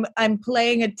 I'm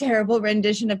playing a terrible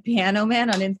rendition of Piano Man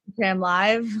on Instagram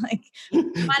Live. Like,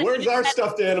 where's our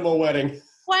stuffed animal wedding?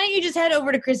 Why don't you just head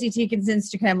over to Chrissy Teigen's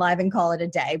Instagram Live and call it a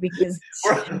day? Because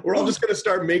we're all just going to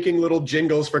start making little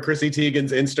jingles for Chrissy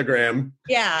Teigen's Instagram.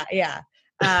 Yeah.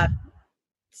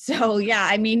 So yeah,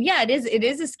 I mean, yeah, it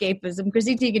is escapism.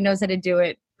 Chrissy Teigen knows how to do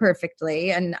it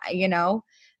perfectly, and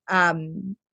I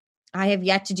have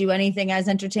yet to do anything as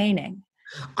entertaining.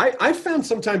 I found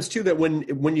sometimes too that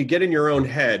when you get in your own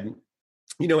head,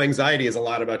 anxiety is a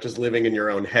lot about just living in your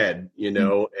own head,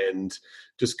 and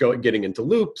just getting into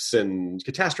loops and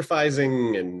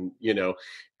catastrophizing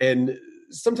and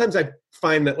sometimes I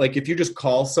find that if you just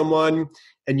call someone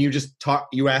and you just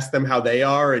you ask them how they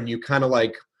are and you kind of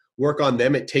work on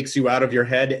them, it takes you out of your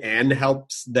head and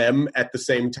helps them at the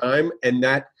same time. And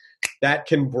that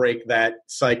can break that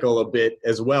cycle a bit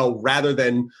as well, rather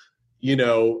than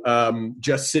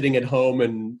just sitting at home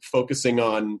and focusing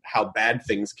on how bad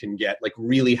things can get.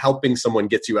 Really helping someone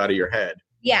gets you out of your head.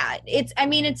 Yeah,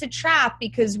 it's a trap,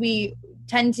 because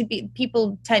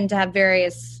people tend to have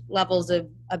various levels of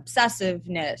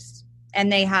obsessiveness,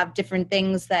 and they have different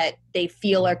things that they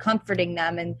feel are comforting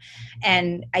them.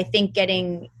 And I think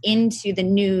getting into the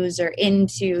news or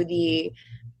into the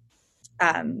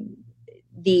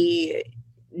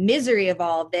misery of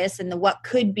all of this and the what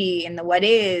could be and the what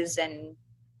is, and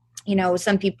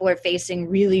some people are facing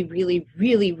really, really,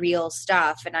 really real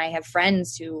stuff, and I have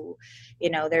friends who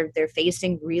they're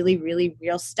facing really, really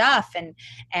real stuff, and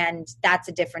that's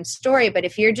a different story. But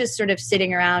if you're just sort of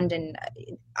sitting around and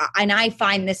I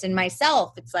find this in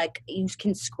myself, it's like you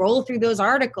can scroll through those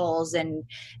articles and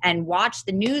watch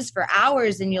the news for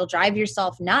hours and you'll drive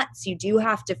yourself nuts. You do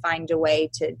have to find a way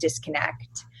to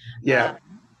disconnect. Yeah.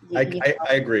 I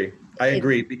agree. I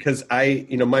agree, because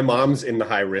my mom's in the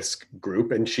high risk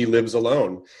group and she lives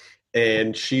alone,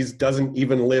 and she doesn't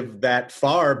even live that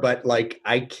far, but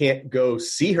I can't go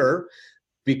see her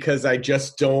because I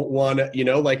just don't want to,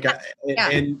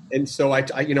 and so I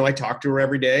talk to her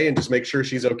every day and just make sure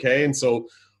she's okay. And so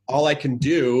all I can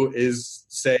do is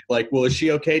say like, well, is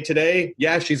she okay today?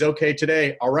 Yeah, she's okay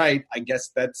today. All right. I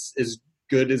guess that's as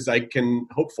good as I can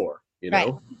hope for, you know?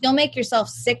 Right. You'll make yourself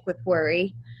sick with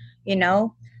worry, you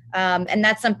know? And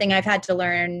that's something I've had to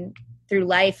learn through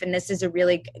life. And this is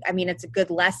it's a good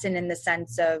lesson in the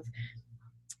sense of,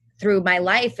 through my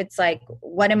life, it's like,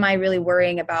 what am I really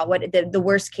worrying about? What the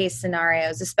worst case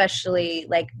scenarios, especially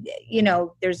like, you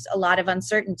know, there's a lot of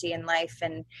uncertainty in life,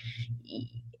 and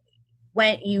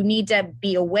when you need to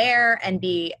be aware and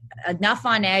be enough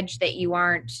on edge that you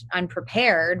aren't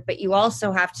unprepared, but you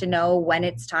also have to know when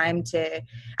it's time to,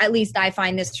 at least I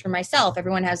find this for myself.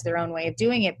 Everyone has their own way of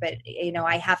doing it, but you know,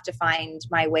 I have to find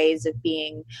my ways of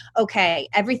being, okay,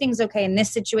 everything's okay in this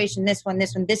situation, this one,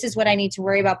 this is what I need to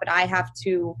worry about, but I have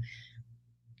to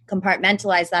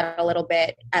compartmentalize that a little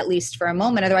bit, at least for a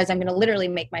moment. Otherwise I'm going to literally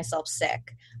make myself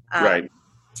sick. Right.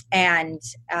 And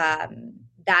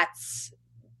that's,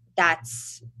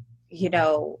 you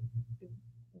know,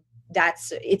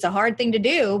 it's a hard thing to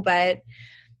do, but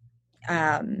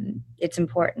it's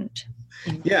important.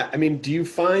 Yeah. I mean, do you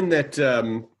find that,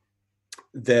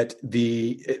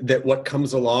 that what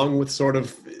comes along with sort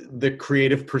of the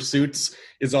creative pursuits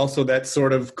is also that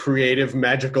sort of creative,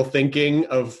 magical thinking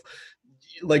of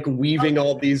like weaving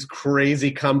all these crazy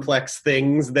complex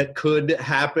things that could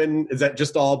happen? Is that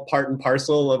just all part and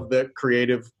parcel of the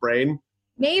creative brain?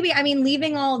 Maybe. I mean,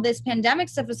 leaving all this pandemic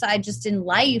stuff aside, just in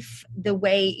life, the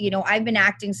way, you know, I've been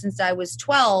acting since I was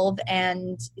 12,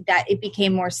 and that it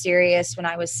became more serious when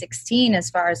I was 16,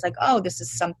 as far as like, oh, this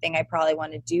is something I probably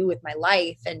want to do with my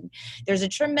life. And there's a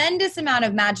tremendous amount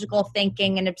of magical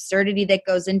thinking and absurdity that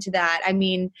goes into that. I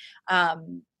mean,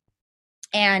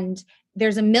 and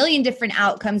there's a million different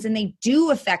outcomes, and they do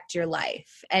affect your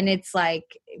life. And it's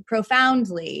like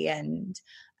profoundly, and,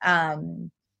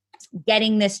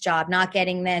 getting this job, not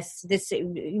getting this,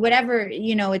 whatever,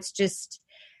 you know, it's just,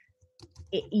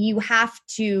 you have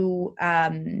to,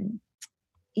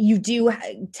 you do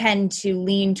tend to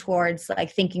lean towards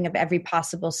like thinking of every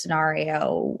possible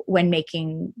scenario when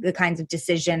making the kinds of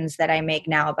decisions that I make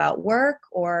now about work,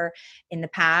 or in the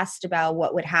past about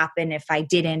what would happen if I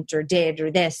didn't or did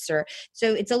or this, or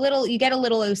so it's a little, you get a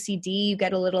little OCD, you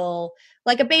get a little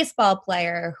like a baseball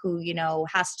player who, you know,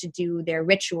 has to do their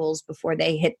rituals before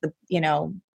they hit the, you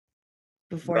know,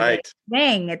 before they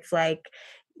swing. It's like,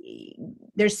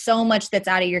 there's so much that's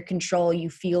out of your control.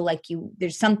 You feel like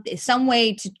there's some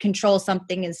way to control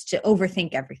something is to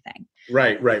overthink everything.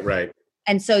 Right.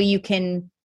 And so you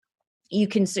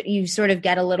sort of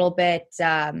get a little bit,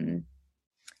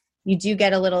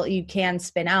 you can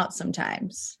spin out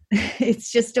sometimes.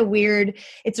 It's just a weird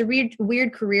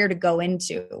career to go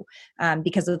into,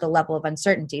 because of the level of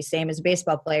uncertainty, same as a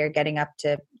baseball player getting up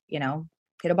to, you know,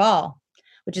 hit a ball,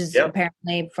 which is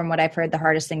apparently, from what I've heard, the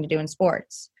hardest thing to do in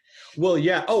sports. Well,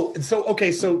 yeah. Oh, so,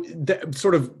 okay. So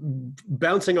sort of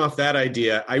bouncing off that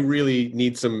idea, I really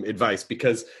need some advice,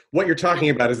 because what you're talking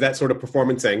about is that sort of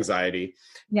performance anxiety.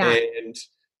 Yeah. And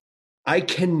I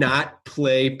cannot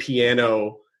play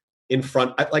piano in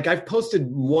front. Like, I've posted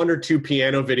 1 or 2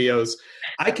 piano videos.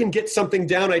 I can get something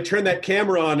down. I turn that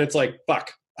camera on. It's like,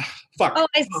 fuck. Oh,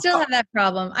 I still have that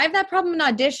problem. I have that problem in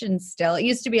auditions still. It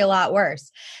used to be a lot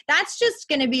worse. That's just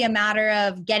going to be a matter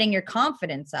of getting your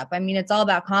confidence up. I mean, it's all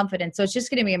about confidence. So it's just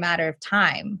going to be a matter of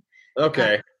time.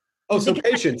 Okay. So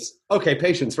patience. Okay,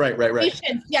 patience. Right.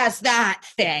 Patience, yes, that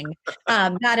thing.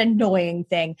 That annoying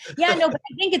thing. Yeah, no, but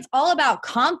I think it's all about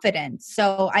confidence.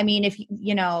 So, I mean, if,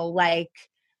 you know, like,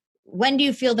 when do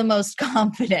you feel the most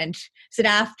confident? Is it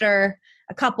after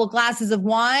a couple glasses of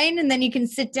wine, and then you can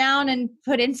sit down and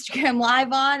put Instagram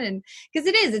Live on? And because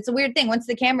it's a weird thing. Once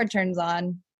the camera turns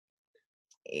on,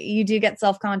 you do get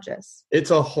self-conscious.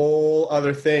 It's a whole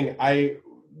other thing. I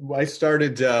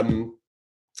started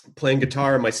playing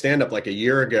guitar in my stand-up like a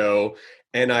year ago,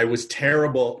 and I was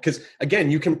terrible because,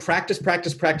 again, you can practice,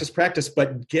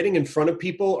 but getting in front of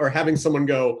people or having someone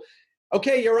go,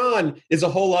 okay, you're on, is a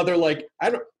whole other, like,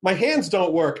 my hands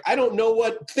don't work. I don't know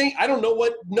what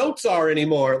notes are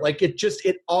anymore. Like, it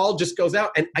all just goes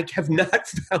out. And I have not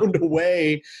found a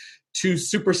way to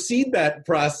supersede that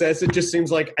process. It just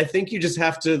seems like, I think you just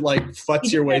have to like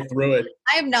futz your way through it.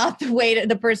 I am not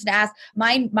the person to ask.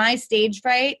 My stage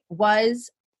fright was,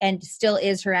 and still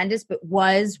is, horrendous, but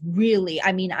was really,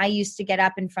 I mean, I used to get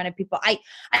up in front of people.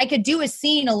 I could do a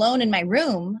scene alone in my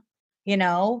room, you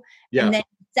know, and then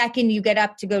second you get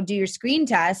up to go do your screen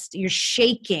test, you're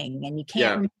shaking and you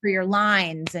can't remember your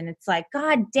lines. And it's like,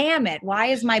 God damn it. Why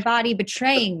is my body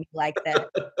betraying me like this?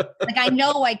 Like, I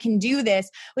know I can do this,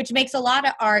 which makes a lot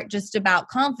of art just about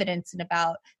confidence and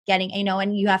about getting,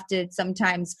 and you have to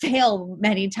sometimes fail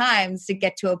many times to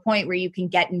get to a point where you can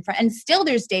get in front. And still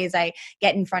there's days I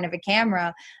get in front of a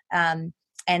camera, and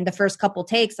the first couple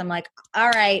takes, I'm like,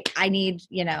 all right, I need,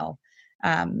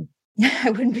 I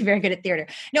wouldn't be very good at theater.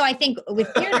 No, I think with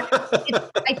theater,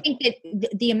 I think that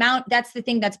the amount, that's the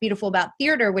thing that's beautiful about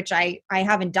theater, which I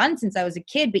haven't done since I was a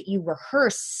kid, but you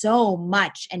rehearse so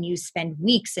much and you spend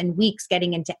weeks and weeks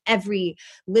getting into every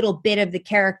little bit of the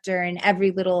character and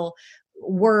every little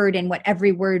word and what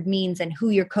every word means and who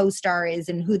your co-star is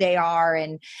and who they are,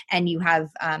 and you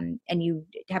have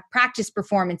practice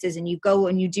performances and you go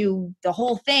and you do the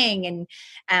whole thing, and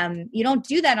you don't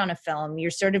do that on a film. You're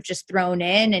sort of just thrown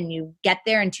in and you get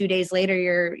there, and 2 days later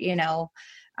you're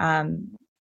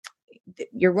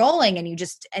rolling, and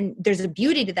there's a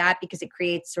beauty to that because it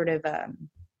creates sort of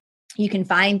you can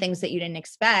find things that you didn't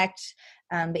expect,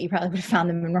 but you probably would have found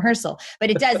them in rehearsal.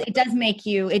 But it does make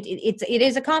you, it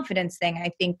is a confidence thing. I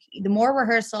think the more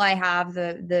rehearsal I have,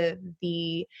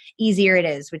 the easier it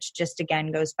is, which just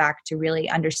again goes back to really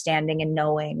understanding and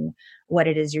knowing what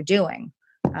it is you're doing.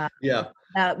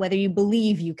 Whether you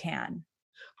believe you can.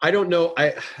 I don't know.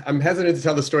 I'm hesitant to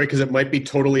tell the story because it might be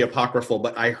totally apocryphal,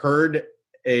 but I heard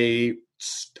a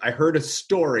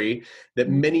story that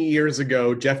many years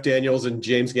ago, Jeff Daniels and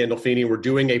James Gandolfini were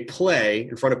doing a play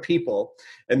in front of people,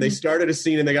 and they started a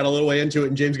scene and they got a little way into it,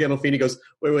 and James Gandolfini goes,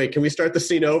 wait, can we start the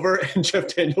scene over? And Jeff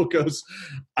Daniels goes,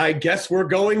 I guess we're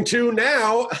going to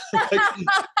now. I've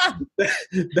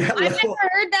never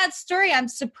heard that story. I'm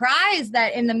surprised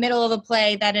that in the middle of a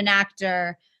play that an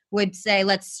actor would say,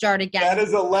 let's start again. That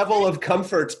is a level of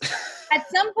comfort. At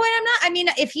some point,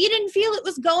 if he didn't feel it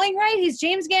was going right, he's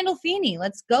James Gandolfini.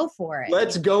 Let's go for it.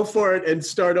 Let's go for it and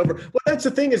start over. Well, that's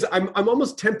the thing is I'm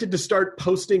almost tempted to start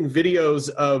posting videos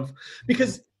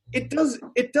because it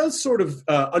does sort of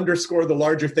underscore the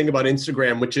larger thing about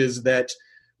Instagram, which is that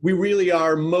we really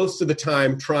are most of the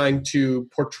time trying to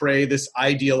portray this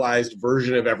idealized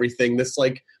version of everything, this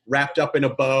like wrapped up in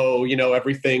a bow,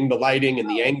 everything, the lighting and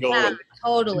the angle. Yeah,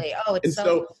 totally. Oh, it's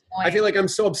so I feel like I'm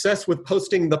so obsessed with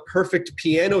posting the perfect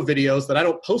piano videos that I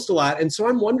don't post a lot. And so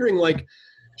I'm wondering, like,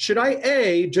 should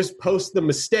I just post the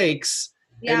mistakes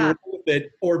and roll with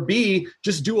it, or B,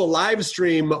 just do a live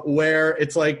stream where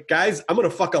it's like, guys, I'm going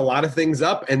to fuck a lot of things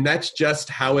up, and that's just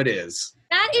how it is.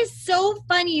 That is so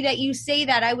funny that you say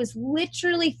that. I was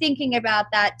literally thinking about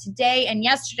that today and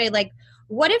yesterday. Like,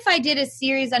 what if I did a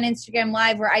series on Instagram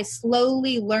Live where I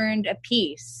slowly learned a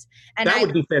piece? And that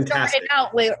would be fantastic. Started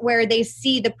out where they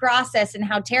see the process and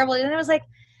how terrible it is. And I was like,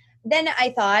 then I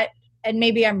thought, and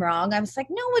maybe I'm wrong, I was like,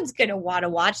 no one's going to want to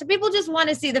watch. The people just want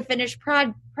to see the finished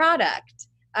product.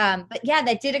 But yeah,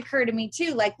 that did occur to me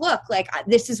too. Like, look,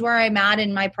 this is where I'm at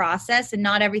in my process, and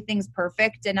not everything's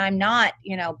perfect, and I'm not,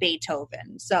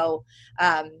 Beethoven. So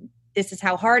this is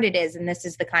how hard it is, and this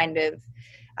is the kind of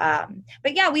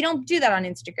but yeah, we don't do that on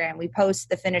Instagram. We post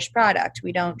the finished product.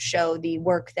 We don't show the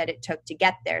work that it took to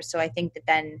get there. So I think that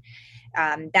then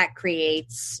that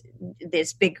creates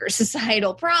this bigger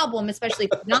societal problem, especially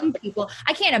for young people.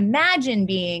 I can't imagine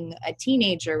being a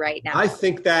teenager right now. I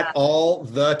think that all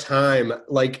the time.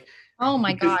 Like, oh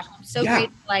my gosh, I'm so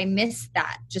grateful I missed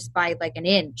that just by like an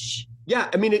inch.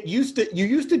 Yeah, you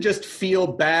used to just feel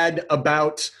bad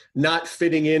about not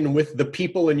fitting in with the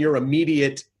people in your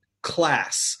immediate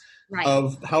class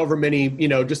of however many,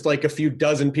 just like a few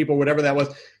dozen people, whatever that was.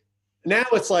 Now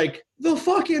it's like the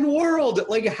fucking world.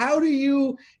 Like, how do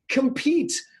you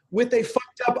compete with a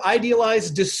fucked up,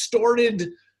 idealized, distorted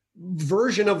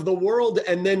version of the world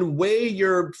and then weigh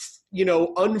your,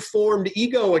 unformed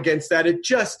ego against that?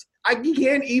 I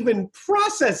can't even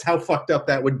process how fucked up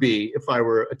that would be if I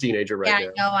were a teenager right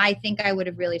now. No, I think I would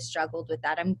have really struggled with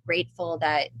that. I'm grateful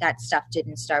that that stuff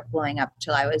didn't start blowing up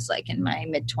till I was like in my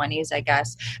mid-20s, I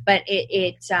guess. But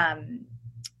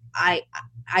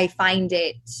I find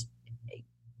it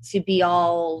to be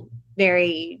all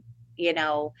very,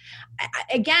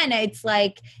 again, it's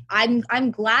like I'm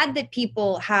glad that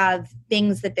people have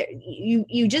things that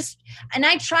you just, and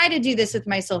I try to do this with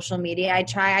my social media.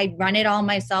 I run it all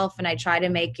myself, and I try to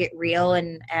make it real,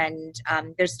 and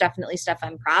there's definitely stuff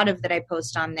I'm proud of that I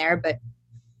post on there, but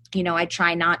I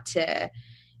try not to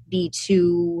be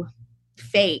too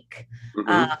fake.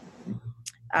 Mm-hmm.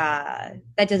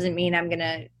 That doesn't mean I'm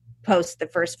gonna post the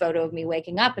first photo of me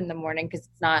waking up in the morning, because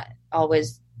it's not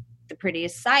always the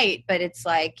prettiest sight, but it's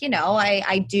like,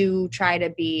 I do try to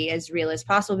be as real as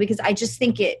possible, because I just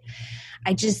think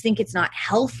I just think it's not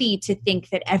healthy to think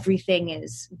that everything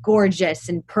is gorgeous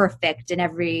and perfect and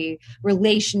every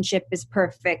relationship is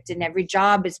perfect and every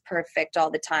job is perfect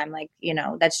all the time. Like,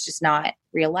 that's just not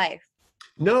real life.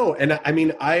 No. And I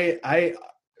mean, I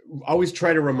always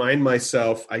try to remind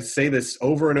myself, I say this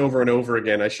over and over and over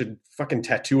again, I should fucking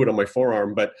tattoo it on my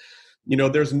forearm, but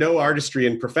there's no artistry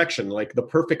in perfection. Like the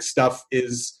perfect stuff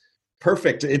is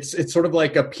perfect. It's sort of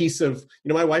like a piece of,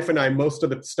 my wife and I, most of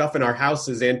the stuff in our house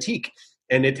is antique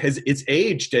and it's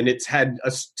aged and it's had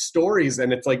stories.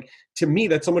 And it's like, to me,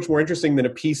 that's so much more interesting than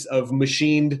a piece of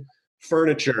machined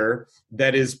furniture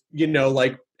that is,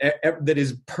 that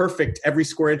is perfect. Every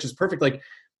square inch is perfect. Like,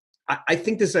 I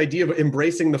think this idea of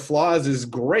embracing the flaws is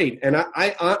great. And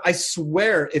I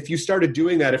swear, if you started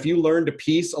doing that, if you learned a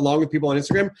piece along with people on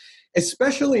Instagram,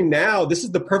 especially now, this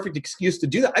is the perfect excuse to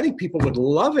do that. I think people would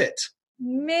love it.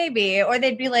 Maybe. Or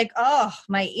they'd be like, oh,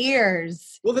 my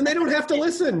ears. Well, then they don't have to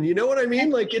listen. You know what I mean?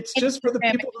 Like, it's just for the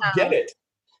people who get it.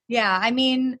 Yeah. I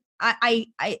mean, I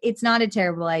it's not a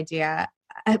terrible idea.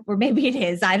 Or maybe it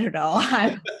is. I don't know.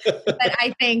 But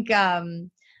I think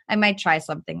I might try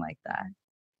something like that.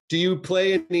 Do you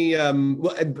play any,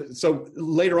 so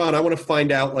later on, I want to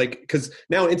find out, like, because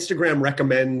now Instagram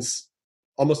recommends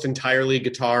almost entirely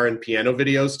guitar and piano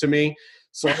videos to me.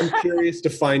 So I'm curious to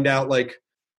find out, like,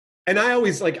 and I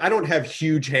always, like, I don't have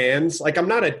huge hands. Like, I'm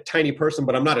not a tiny person,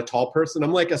 but I'm not a tall person.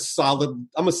 I'm like a solid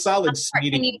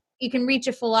sweetie. You can reach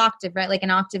a full octave, right? Like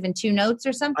an octave and 2 notes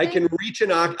or something? I can reach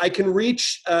an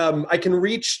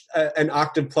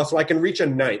octave plus, so I can reach a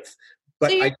ninth. But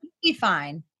so you'll be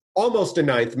fine. Almost a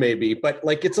ninth maybe, but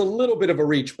like it's a little bit of a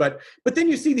reach. But then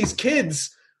you see these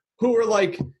kids who are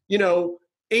like,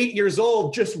 8 years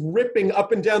old, just ripping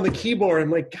up and down the keyboard.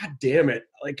 I'm like, God damn it.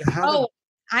 Like, how?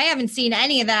 I haven't seen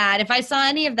any of that. If I saw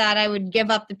any of that, I would give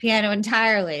up the piano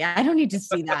entirely. I don't need to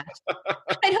see that.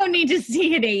 I don't need to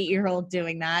see an 8-year-old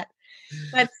doing that.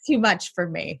 That's too much for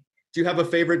me. Do you have a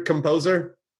favorite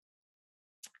composer?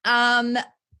 I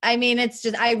mean, it's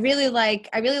just, I really like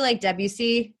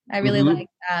Debussy. I really like,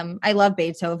 I love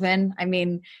Beethoven. I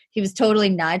mean, he was totally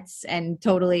nuts and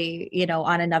totally,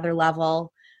 on another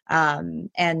level.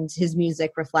 And his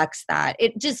music reflects that.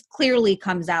 It just clearly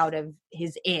comes out of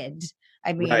his id.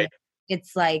 I mean, right.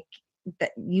 It's like that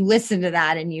you listen to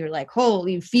that and you're like, oh,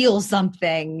 you feel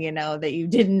something, that you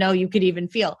didn't know you could even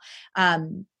feel.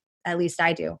 At least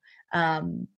I do.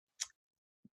 And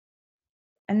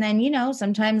then,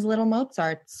 sometimes little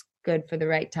Mozart's good for the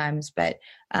right times. But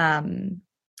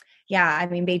yeah, I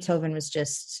mean, Beethoven was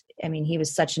just, he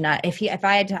was such a nut. If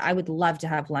I had to, I would love to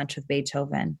have lunch with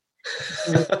Beethoven.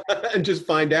 And just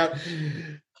find out.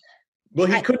 Well,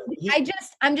 he couldn't.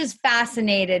 I'm just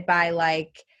fascinated by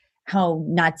like how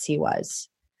nuts he was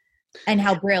and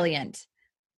how brilliant.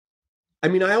 I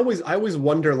mean, I always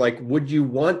wonder, like, would you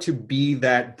want to be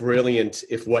that brilliant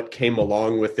if what came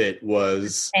along with it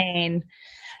was insane?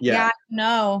 Yeah,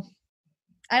 no,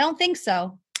 I don't think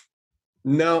so.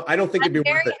 No, I don't think it'd be worth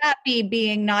it. I'm very happy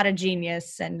being not a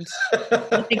genius and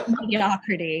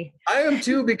mediocrity. I am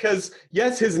too, because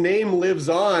yes, his name lives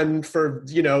on for,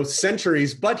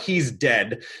 centuries, but he's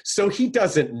dead. So he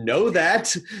doesn't know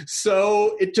that.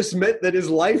 So it just meant that his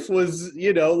life was,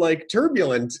 like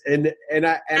turbulent. And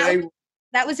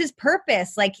that was his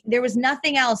purpose. Like there was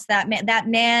nothing else that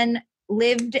man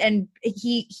lived, and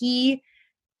he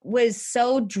was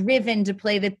so driven to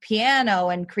play the piano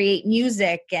and create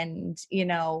music. And,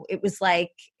 it was like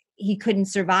he couldn't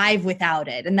survive without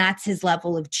it. And that's his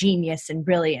level of genius and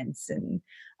brilliance. And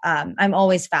I'm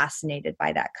always fascinated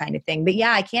by that kind of thing. But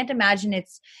yeah, I can't imagine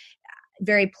it's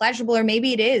very pleasurable, or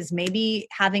maybe it is. Maybe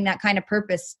having that kind of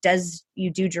purpose you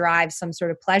do derive some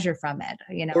sort of pleasure from it,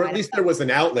 Or at least there was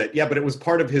an outlet. Yeah, but it was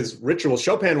part of his ritual.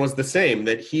 Chopin was the same,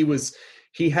 that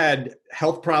he had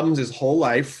health problems his whole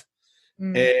life.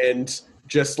 And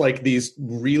just like these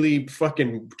really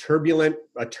fucking turbulent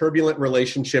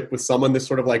relationship with someone, this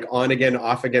sort of like on again,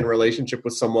 off again relationship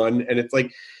with someone. And it's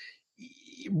like,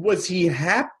 was he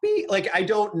happy? Like, I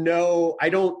don't know. I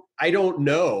don't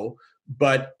know,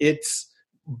 but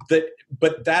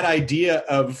that idea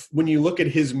of when you look at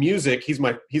his music, he's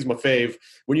my fave.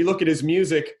 When you look at his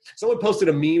music, someone posted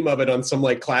a meme of it on some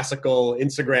like classical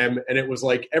Instagram, and it was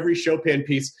like every Chopin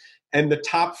piece, and the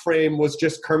top frame was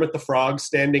just Kermit the Frog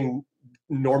standing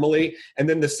normally, and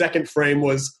then the second frame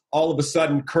was all of a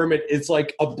sudden Kermit is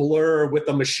like a blur with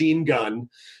a machine gun,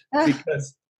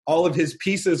 because all of his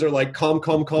pieces are like calm,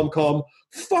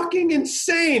 fucking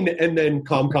insane, and then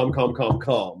calm.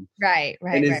 Right.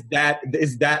 And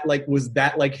is that like, was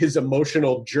that like his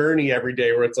emotional journey every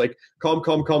day, where it's like calm,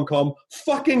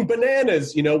 fucking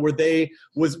bananas,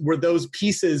 were those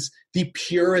pieces the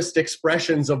purest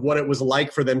expressions of what it was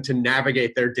like for them to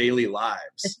navigate their daily The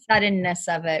lives. suddenness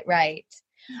of it, right?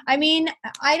 I mean,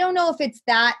 I don't know if it's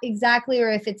that exactly, or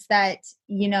if it's that,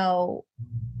 you know,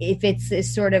 if it's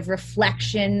this sort of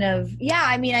reflection of, yeah,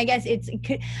 I mean, I guess it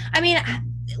could, I mean,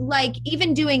 like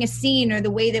even doing a scene or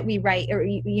the way that we write, or,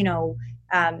 you know,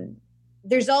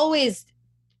 there's always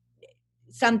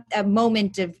a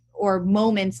moment of, or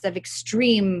moments of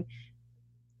extreme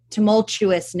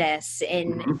tumultuousness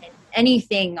in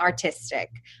anything artistic.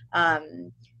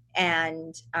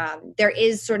 There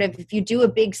is sort of, if you do a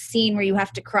big scene where you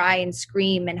have to cry and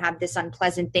scream and have this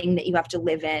unpleasant thing that you have to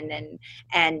live in,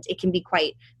 and it can be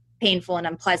quite painful and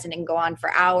unpleasant and go on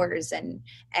for hours, and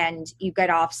you get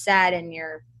off set and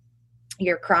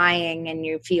you're crying and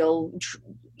you feel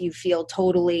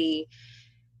totally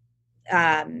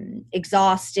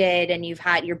exhausted, and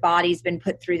your body's been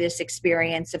put through this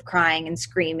experience of crying and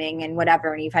screaming and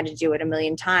whatever, and you've had to do it a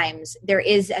million times. There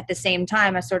is at the same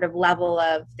time a sort of level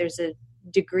of, there's a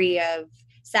degree of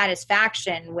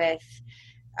satisfaction with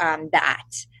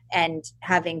that, and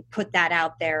having put that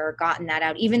out there or gotten that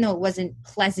out, even though it wasn't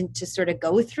pleasant to sort of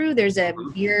go through. There's a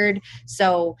weird,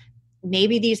 so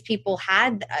maybe these people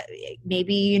had,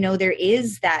 maybe, you know, there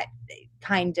is that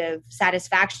kind of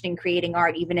satisfaction in creating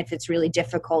art, even if it's really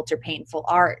difficult or painful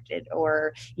art,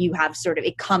 or you have sort of,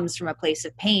 it comes from a place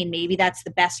of pain. Maybe that's the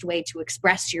best way to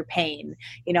express your pain.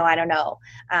 You know, I don't know.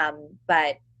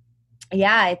 But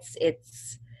yeah,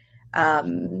 it's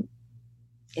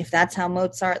if that's how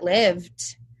Mozart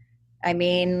lived, I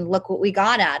mean, look what we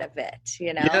got out of it,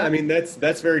 you know? Yeah, I mean,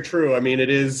 that's very true. I mean,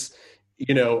 it is,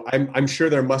 you know, I'm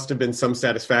sure there must have been some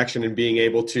satisfaction in being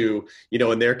able to, you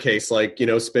know, in their case, like, you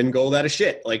know, spin gold out of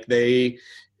shit. Like it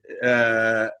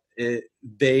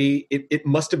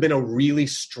must have been a really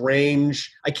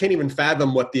strange, I can't even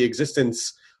fathom what the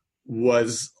existence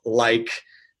was like,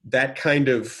 that kind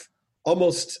of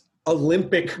almost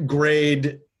Olympic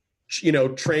grade, you know,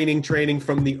 training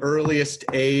from the earliest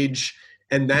age.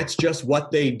 And that's just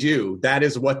what they do. That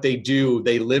is what they do.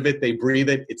 They live it. They breathe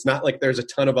it. It's not like there's a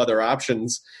ton of other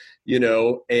options, you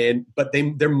know. But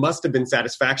there must have been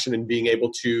satisfaction in being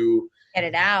able to get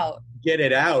it out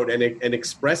and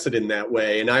express it in that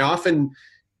way. And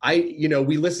you know,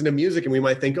 we listen to music and we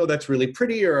might think, oh, that's really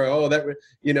pretty, or oh, that,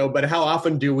 you know. But how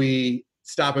often do we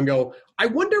stop and go, I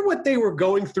wonder what they were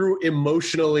going through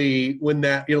emotionally when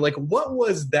that, you know, like what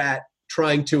was that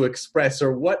trying to express,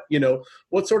 or what, you know,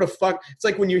 what sort of fuck. It's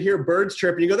like when you hear birds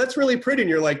chirp and you go, that's really pretty, and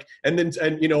you're like, and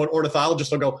you know, an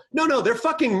ornithologist will go, no, they're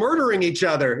fucking murdering each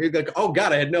other. You're like, oh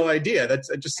God, I had no idea.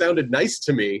 It just sounded nice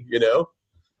to me, you know?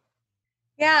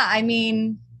 Yeah, I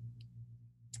mean,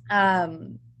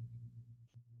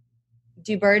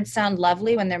 do birds sound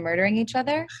lovely when they're murdering each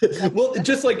other? Well,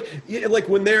 just like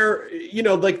when they're, you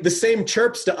know, like the same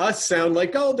chirps to us sound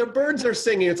like, oh, the birds are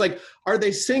singing. It's like, are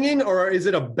they singing, or is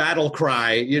it a battle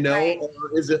cry, you know? Right.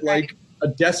 Or is it like a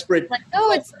desperate, like,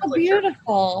 oh, it's so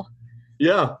beautiful.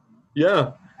 Yeah.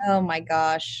 Oh my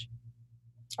gosh.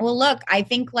 Well, look, I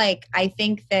think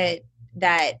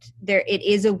that there, it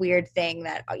is a weird thing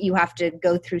that you have to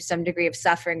go through some degree of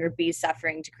suffering or be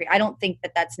suffering to create. I don't think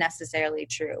that that's necessarily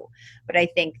true, but I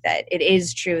think that it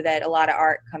is true that a lot of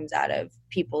art comes out of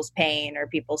people's pain or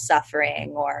people's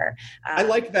suffering, or I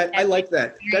like that.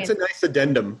 That's a nice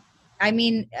addendum. I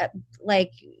mean,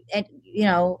 you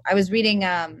know, I was rereading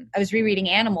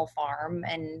Animal Farm,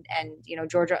 and you know,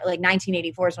 George, like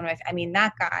 1984 is one of my, I mean,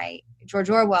 that guy, George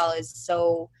Orwell, is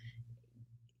so,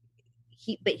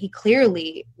 but he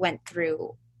clearly went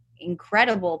through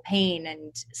incredible pain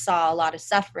and saw a lot of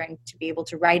suffering to be able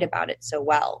to write about it so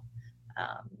well.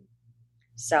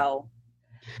 So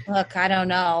look, I don't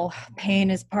know.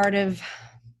 Pain is part of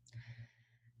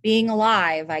being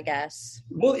alive, I guess.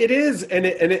 Well, it is.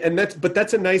 And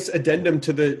that's a nice addendum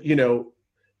to the, you know,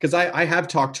 because I have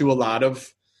talked to a lot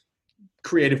of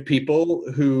creative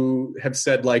people who have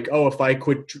said like, oh, if I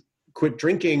quit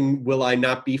drinking, will I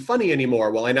not be funny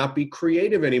anymore? Will I not be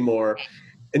creative anymore?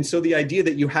 And so the idea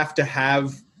that you have to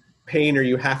have pain or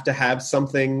you have to have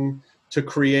something to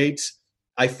create,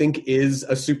 I think, is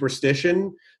a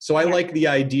superstition. So I like the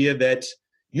idea that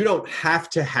you don't have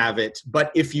to have it,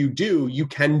 but if you do, you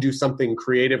can do something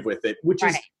creative with it, which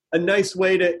is a nice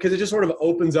way to, because it just sort of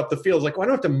opens up the field. Like, well, I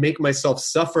don't have to make myself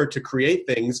suffer to create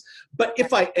things, but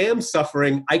if I am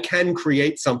suffering, I can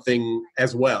create something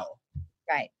as well.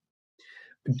 Right.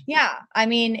 Yeah. I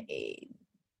mean,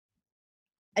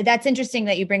 that's interesting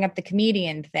that you bring up the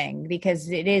comedian thing, because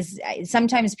it is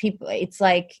sometimes people, it's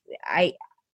like, I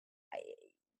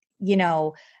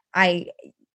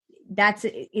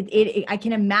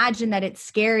can imagine that it's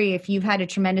scary if you've had a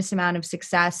tremendous amount of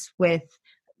success with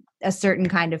a certain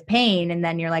kind of pain. And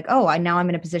then you're like, oh, now I'm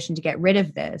in a position to get rid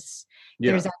of this.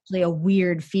 Yeah. There's actually a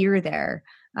weird fear there,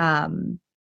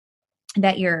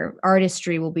 that your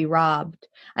artistry will be robbed.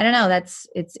 I don't know.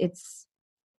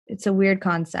 It's a weird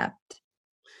concept.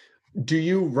 Do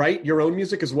you write your own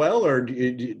music as well? Or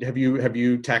have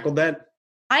you tackled that?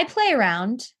 I play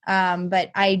around,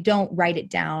 but I don't write it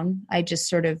down. I just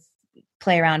sort of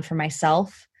play around for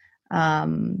myself.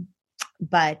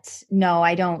 But no,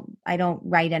 I don't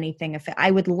write anything.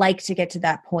 I would like to get to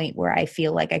that point where I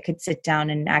feel like I could sit down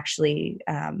and actually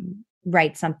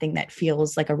write something that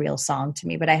feels like a real song to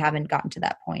me, but I haven't gotten to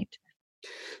that point.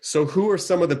 So who are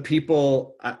some of the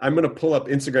people, I'm going to pull up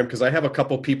Instagram because I have a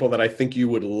couple people that I think you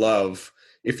would love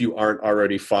if you aren't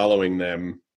already following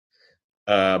them.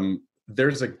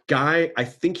 There's a guy, I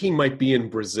think he might be in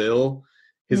Brazil.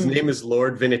 His name is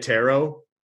Lord Vinatero.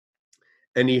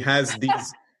 And he has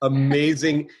these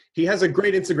he has a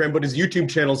great Instagram, but his YouTube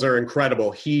channels are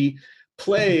incredible. He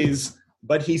plays,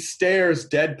 but he stares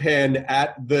deadpan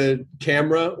at the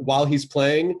camera while he's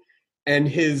playing. And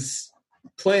his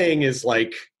playing is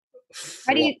like,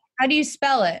 how do you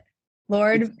spell it?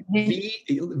 Lord Vinheitero.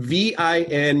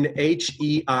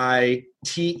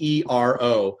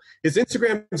 His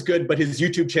Instagram is good, but his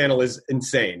YouTube channel is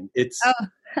insane.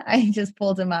 I just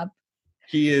pulled him up.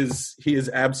 He is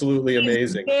absolutely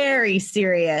amazing. Very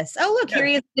serious. Oh, look, here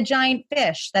he is, the giant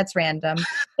fish. That's random.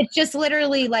 It's just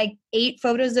literally like 8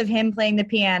 photos of him playing the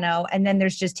piano, and then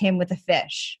there's just him with a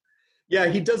fish. Yeah,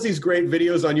 he does these great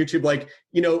videos on YouTube, like,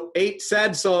 8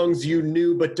 sad songs you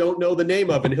knew but don't know the name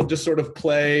of, and he'll just sort of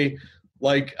play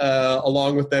like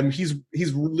along with them. He's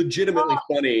legitimately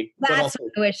funny. That's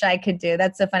what I wish I could do.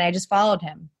 That's so funny. I just followed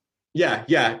him. Yeah,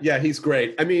 he's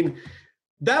great. I mean,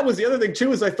 that was the other thing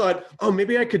too, is I thought, oh,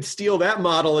 maybe I could steal that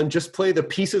model and just play the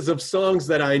pieces of songs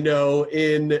that I know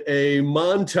in a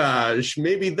montage.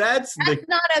 Maybe that's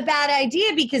not a bad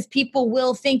idea, because people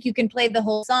will think you can play the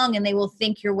whole song and they will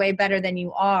think you're way better than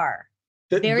you are.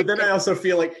 But then I also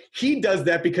feel like he does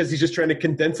that because he's just trying to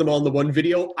condense them all into one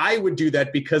video. I would do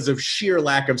that because of sheer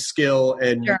lack of skill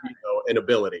and and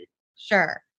ability.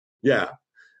 Sure. Yeah.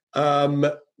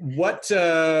 What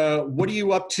are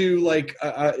you up to? Like,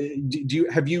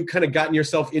 have you kind of gotten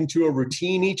yourself into a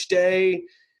routine each day?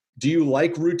 Do you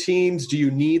like routines? Do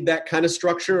you need that kind of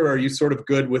structure, or are you sort of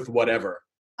good with whatever?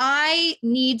 I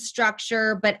need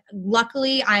structure, but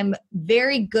luckily I'm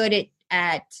very good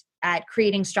at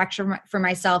creating structure for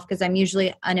myself, because I'm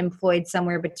usually unemployed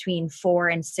somewhere between 4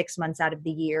 and 6 months out of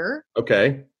the year.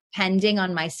 Okay. Depending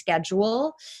on my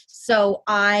schedule. So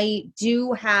I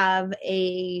do have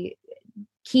a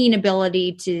keen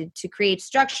ability to create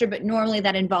structure, but normally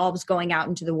that involves going out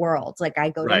into the world. Like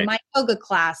I go to my yoga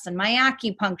class and my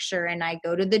acupuncture, and I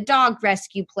go to the dog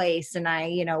rescue place, and I,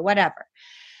 whatever.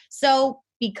 So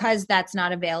because that's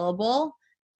not available,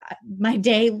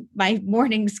 my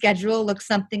morning schedule looks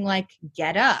something like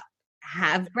get up,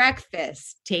 have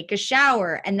breakfast, take a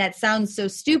shower. And that sounds so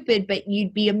stupid, but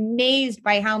you'd be amazed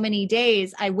by how many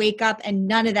days I wake up and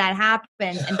none of that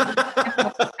happens.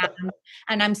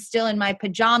 And I'm still in my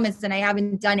pajamas and I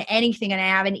haven't done anything and I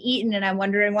haven't eaten and I'm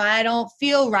wondering why I don't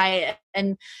feel right.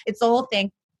 And it's the whole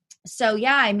thing. So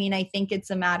yeah, I mean, I think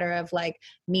it's a matter of like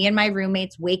me and my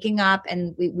roommates waking up,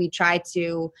 and we try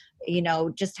to,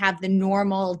 just have the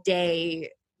normal day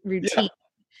routine.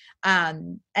 Yeah.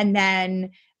 And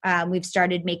then we've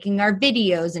started making our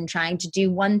videos and trying to do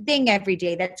one thing every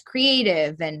day that's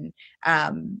creative. And,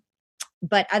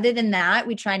 but other than that,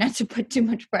 we try not to put too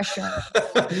much pressure on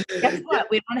it. Guess what?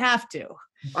 We don't have to.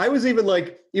 I was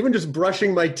even just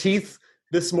brushing my teeth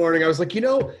this morning. I was like,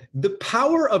 the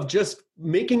power of just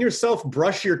making yourself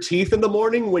brush your teeth in the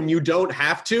morning when you don't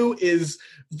have to is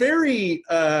very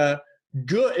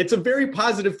good. It's a very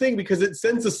positive thing, because it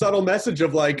sends a subtle message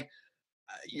of like,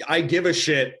 I give a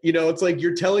shit. It's like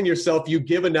you're telling yourself you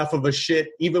give enough of a shit,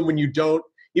 even when you don't,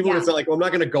 when it's not like, well, I'm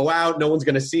not going to go out. No one's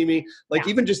going to see me. Like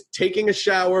even just taking a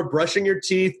shower, brushing your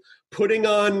teeth, putting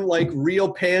on like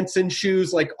real pants and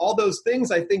shoes, like all those things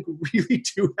I think really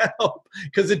do help,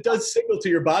 because it does signal to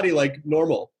your body like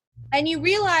normal. And you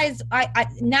realize I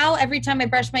now every time I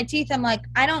brush my teeth, I'm like,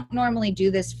 I don't normally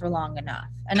do this for long enough.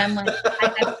 And I'm like,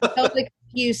 I have no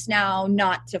excuse now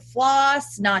not to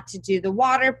floss, not to do the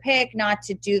water pick, not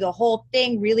to do the whole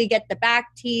thing, really get the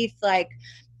back teeth. Like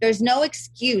there's no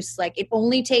excuse. Like it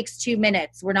only takes 2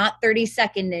 minutes. We're not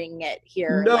 30-seconding it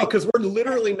here. No, because we're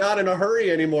literally not in a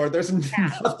hurry anymore. There's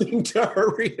nothing to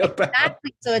hurry about.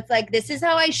 Exactly. So it's like, this is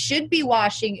how I should be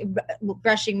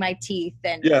brushing my teeth.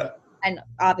 And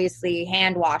obviously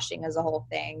hand washing is a whole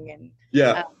thing. And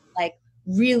like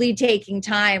really taking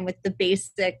time with the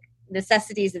basic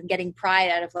necessities and getting pride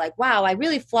out of like, wow, I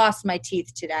really flossed my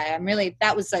teeth today.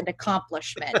 That was an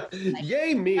accomplishment. Like,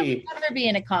 Yay me. That would never be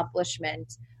an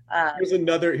accomplishment. Here's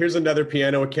another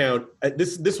piano account.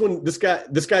 This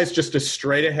guy's just a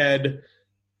straight ahead,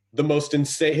 the most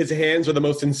insane. His hands are the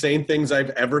most insane things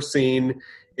I've ever seen.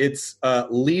 It's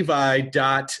Levi.sct.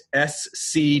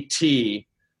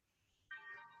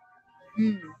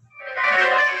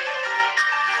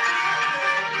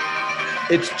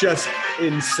 It's just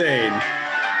insane.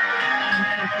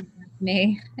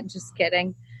 Me, I'm just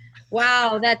kidding.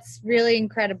 Wow, that's really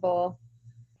incredible.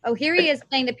 Oh, here he is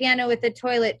playing the piano with the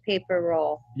toilet paper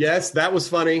roll. Yes, that was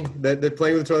funny. That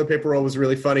playing with the toilet paper roll was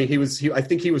really funny. I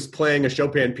think he was playing a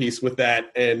Chopin piece with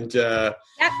that, and yep.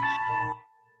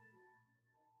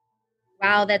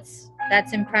 Wow, that's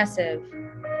impressive.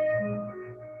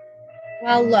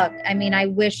 Well, look, I mean, I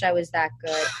wish I was that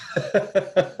good.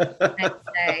 I'd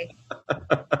say.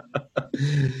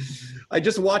 I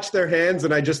just watch their hands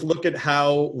and I just look at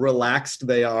how relaxed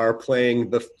they are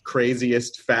playing the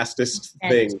craziest, fastest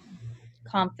thing.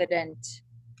 Confident.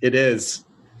 It is.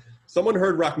 Someone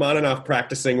heard Rachmaninoff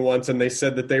practicing once and they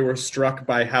said that they were struck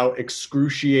by how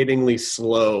excruciatingly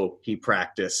slow he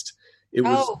practiced. It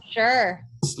was sure.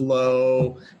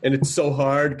 slow, and it's so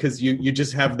hard because you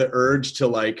just have the urge to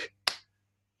like,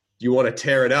 you want to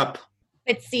tear it up.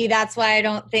 But see, that's why I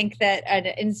don't think that an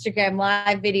Instagram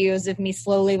live videos of me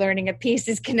slowly learning a piece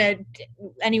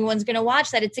anyone's gonna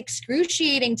watch that. It's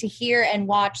excruciating to hear and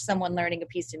watch someone learning a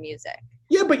piece of music.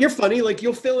 Yeah, but you're funny. Like,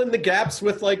 you'll fill in the gaps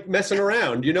with like messing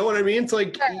around. You know what I mean? It's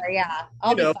like, sure, yeah,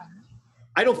 I'll be fine.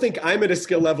 I don't think I'm at a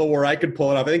skill level where I could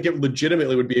pull it off. I think it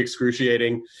legitimately would be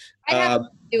excruciating. I'd have to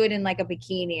do it in like a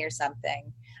bikini or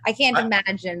something. I can't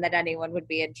imagine that anyone would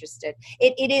be interested.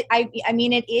 It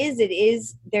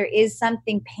is. There is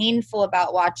something painful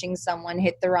about watching someone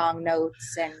hit the wrong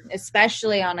notes, and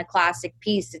especially on a classic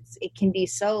piece, it can be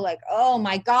so like, oh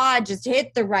my God, just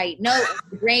hit the right note.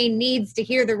 The brain needs to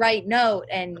hear the right note,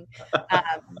 and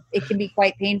it can be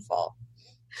quite painful.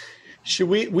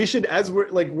 We should, as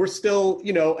we're still,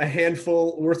 a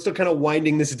handful, we're still kind of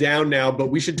winding this down now, but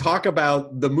we should talk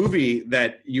about the movie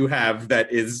that you have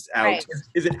that is out. Right.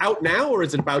 Is it out now or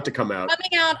is it about to come out?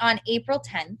 Coming out on April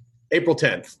 10th. April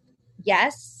 10th.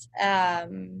 Yes.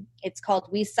 It's called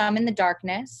We Summon the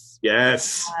Darkness.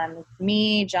 Yes.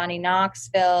 Me, Johnny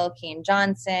Knoxville, Kean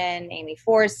Johnson, Amy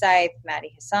Forsyth,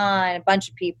 Maddie Hassan, a bunch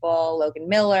of people, Logan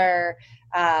Miller,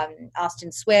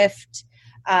 Austin Swift.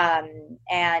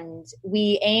 And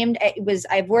we aimed at,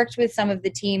 I've worked with some of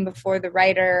the team before, the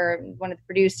writer, one of the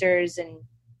producers, and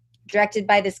directed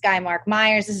by this guy, Mark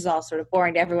Myers. This is all sort of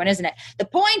boring to everyone, isn't it? The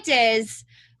point is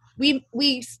we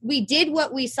did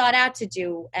what we sought out to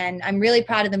do, and I'm really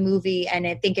proud of the movie, and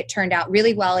I think it turned out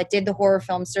really well. It did the horror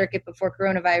film circuit before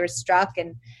coronavirus struck,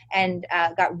 and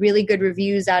got really good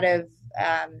reviews out of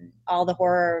all the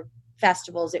horror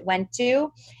festivals it went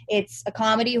to. It's a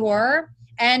comedy horror.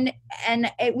 And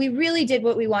we really did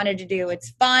what we wanted to do. It's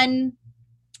fun.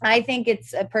 I think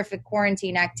it's a perfect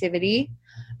quarantine activity.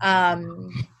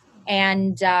 I'm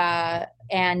proud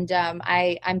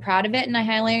of it, and I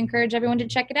highly encourage everyone to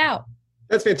check it out.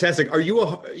 That's fantastic. Are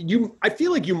you I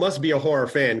feel like you must be a horror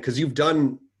fan because you've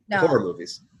done horror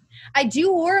movies. I do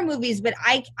horror movies, but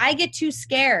I get too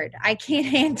scared. I can't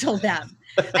handle them.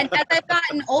 And as I've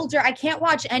gotten older, I can't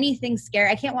watch anything scary.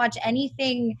 I can't watch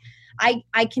anything.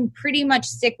 I can pretty much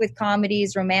stick with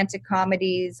comedies, romantic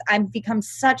comedies. I've become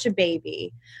such a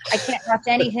baby. I can't watch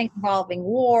anything involving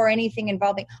war, anything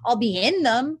involving, I'll be in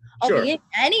them. I'll be in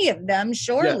any of them,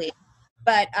 surely. Yeah.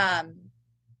 But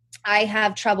I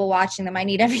have trouble watching them. I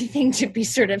need everything to be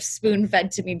sort of spoon-fed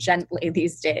to me gently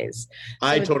these days. So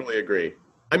I totally agree.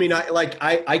 I mean,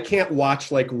 I can't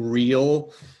watch like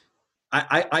real...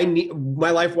 I need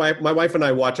my wife and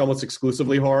I watch almost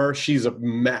exclusively horror. She's a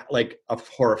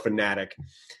horror fanatic.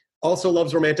 Also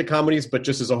loves romantic comedies, but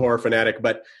just as a horror fanatic.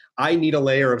 But I need a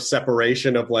layer of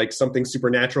separation of like something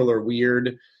supernatural or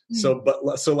weird.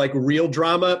 Mm-hmm. So like real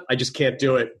drama, I just can't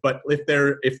do it. But if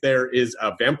there is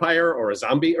a vampire or a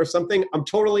zombie or something, I'm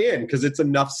totally in because it's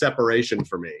enough separation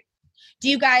for me. Do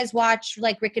you guys watch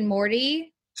like Rick and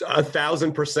Morty?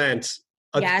 1,000%.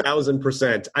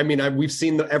 1,000%. I mean, we've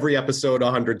seen every episode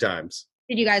 100 times.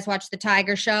 Did you guys watch The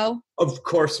Tiger Show? Of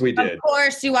course we did. Of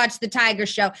course you watched The Tiger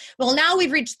Show. Well, now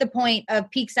we've reached the point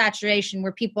of peak saturation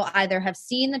where people either have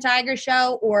seen The Tiger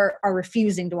Show or are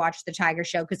refusing to watch The Tiger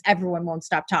Show because everyone won't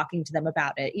stop talking to them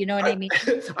about it. You know what I mean?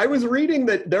 I was reading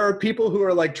that there are people who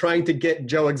are like trying to get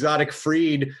Joe Exotic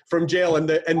freed from jail, and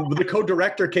the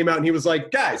co-director came out and he was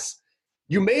like, guys,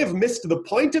 you may have missed the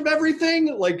point of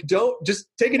everything. Like, don't just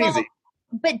take it easy.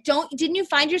 But didn't you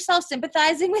find yourself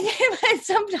sympathizing with him at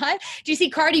some time? Do you see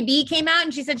Cardi B came out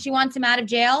and she said she wants him out of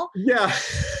jail? Yeah.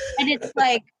 And it's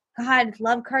like, God,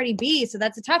 love Cardi B. So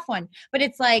that's a tough one. But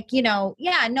it's like,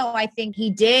 I think he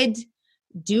did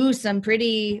do some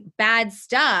pretty bad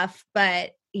stuff.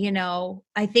 But,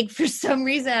 I think for some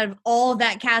reason out of all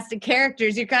that cast of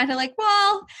characters, you're kind of like,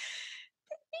 well,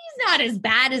 he's not as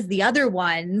bad as the other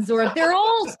ones, or they're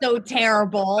all so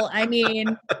terrible. I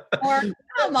mean, or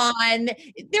come on,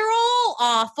 they're all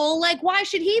awful. Like, why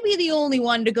should he be the only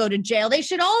one to go to jail? They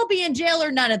should all be in jail, or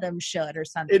none of them should, or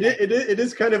something. It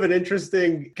is kind of an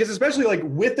interesting, because especially like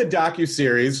with the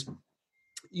docuseries,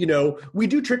 we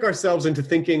do trick ourselves into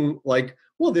thinking like,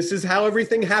 well, this is how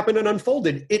everything happened and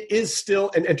unfolded. It is still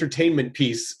an entertainment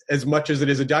piece as much as it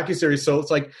is a docuseries. So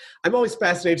it's like, I'm always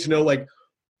fascinated to know, like,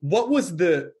 what was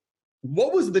the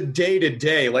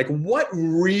day-to-day? Like, what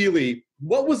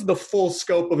was the full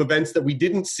scope of events that we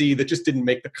didn't see, that just didn't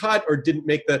make the cut or didn't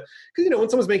make the, because, when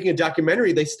someone's making a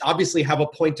documentary, they obviously have a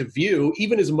point of view,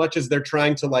 even as much as they're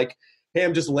trying to like, hey,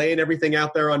 I'm just laying everything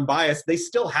out there unbiased. They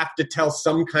still have to tell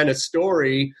some kind of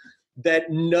story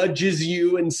that nudges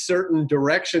you in certain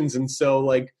directions. And so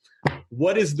like,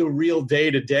 what is the real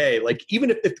day-to-day? Like, even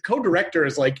if the co-director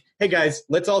is like, hey guys,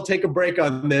 let's all take a break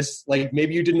on this. Like,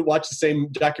 maybe you didn't watch the same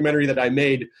documentary that I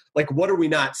made. Like, what are we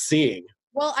not seeing?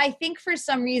 Well, I think for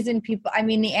some reason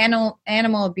the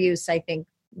animal abuse, I think,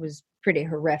 was pretty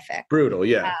horrific. Brutal,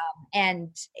 yeah.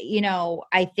 And,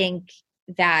 I think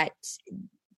that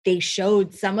they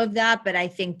showed some of that, but I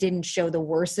think didn't show the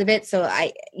worst of it. So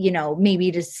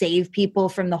maybe to save people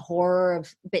from the horror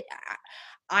of, but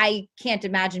I can't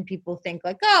imagine people think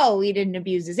like, oh, he didn't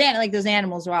abuse his animal. Like, those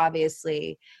animals were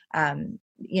obviously, and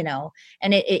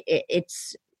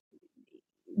it's,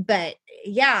 but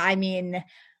yeah, I mean,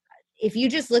 if you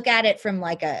just look at it and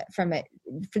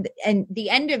the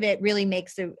end of it really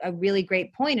makes a really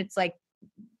great point. It's like,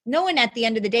 no one at the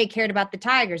end of the day cared about the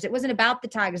tigers. It wasn't about the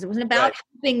tigers. It wasn't about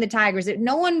helping the tigers.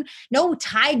 No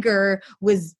tiger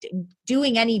was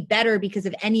doing any better because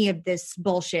of any of this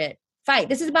bullshit fight.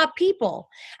 This is about people.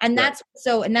 And that's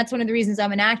one of the reasons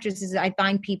I'm an actress, is I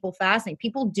find people fascinating.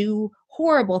 People do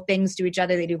horrible things to each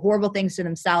other. They do horrible things to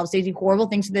themselves. They do horrible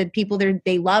things to the people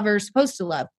they love or are supposed to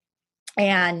love.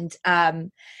 And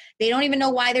they don't even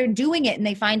know why they're doing it. And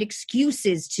they find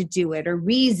excuses to do it or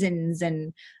reasons.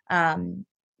 And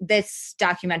this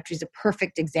documentary is a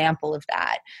perfect example of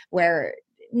that, where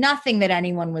nothing that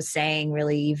anyone was saying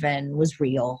really even was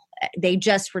real. They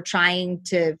just were trying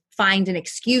to find an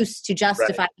excuse to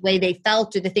justify the way they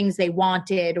felt or the things they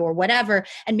wanted or whatever.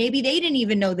 And maybe they didn't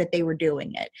even know that they were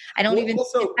doing it. I don't even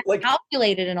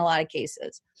calculate it in a lot of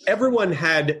cases. Everyone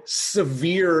had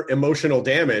severe emotional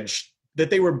damage that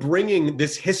they were bringing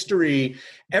this history.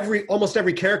 Almost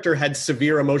every character had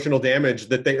severe emotional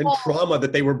damage and trauma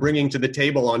that they were bringing to the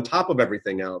table on top of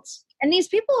everything else. And these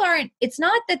people it's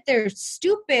not that they're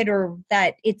stupid or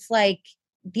that it's like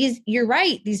you're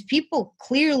right. These people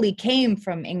clearly came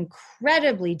from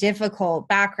incredibly difficult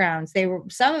backgrounds. They were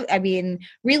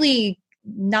really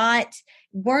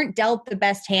weren't dealt the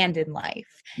best hand in life.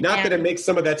 Not that it makes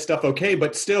some of that stuff okay,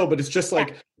 but it's just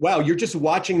like, wow, you're just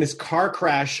watching this car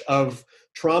crash of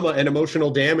trauma and emotional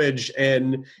damage.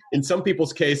 And in some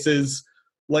people's cases,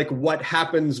 like what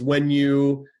happens when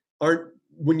you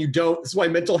don't, this is why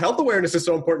mental health awareness is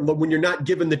so important, but when you're not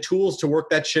given the tools to work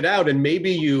that shit out, and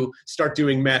maybe you start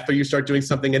doing meth or you start doing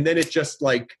something, and then it just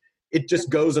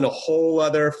goes in a whole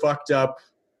other fucked up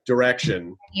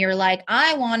direction. You're like,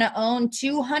 I want to own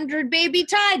 200 baby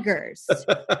tigers.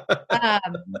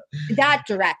 That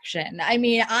direction. I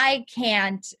mean, I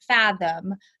can't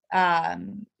fathom.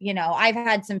 I've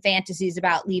had some fantasies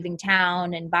about leaving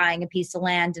town and buying a piece of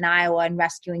land in Iowa and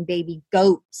rescuing baby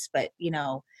goats, but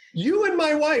you and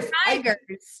my wife,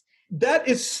 tigers. That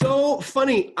is so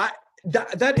funny.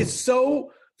 That is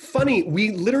so funny.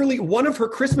 We literally, one of her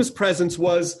Christmas presents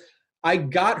was, I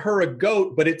got her a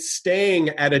goat, but it's staying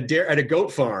at a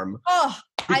goat farm. Oh,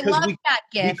 I love that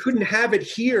gift. We couldn't have it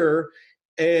here.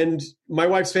 And my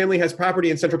wife's family has property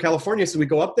in Central California, so we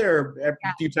go up there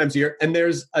a few times a year. And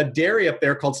there's a dairy up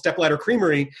there called Stepladder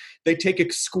Creamery. They take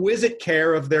exquisite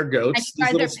care of their goats.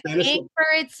 They're paying for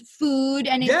its food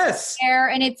and its care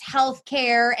and its health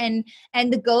care, and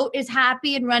the goat is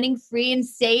happy and running free and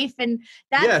safe. And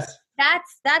that's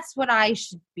what I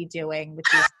should be doing with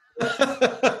these.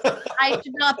 I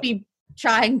should not be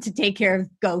trying to take care of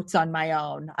goats on my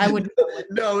own. I would.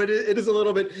 No, it is a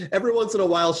little bit. Every once in a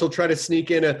while, she'll try to sneak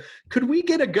in could we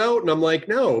get a goat? And I'm like,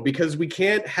 no, because we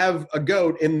can't have a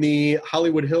goat in the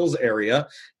Hollywood Hills area.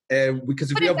 And because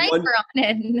if Put you a have diaper one, on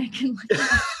it, and I can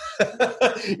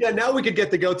yeah, now we could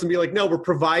get the goats and be like, no, we're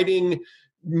providing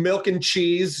milk and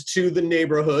cheese to the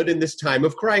neighborhood in this time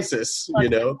of crisis. Look, You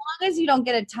know, as long as you don't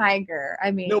get a tiger.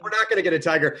 I mean, no, we're not going to get a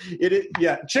tiger.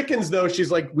 Yeah, chickens though. She's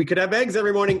like, we could have eggs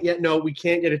every morning. Yeah, no, we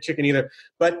can't get a chicken either.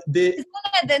 But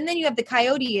then you have the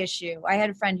coyote issue. I had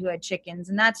a friend who had chickens,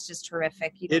 and that's just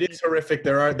horrific. it is horrific.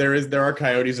 There are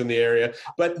coyotes in the area,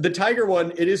 but the tiger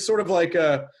one, it is sort of like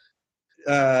a.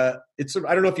 It's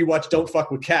I don't know if you watch Don't Fuck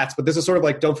with Cats, but this is sort of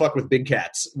like Don't Fuck with Big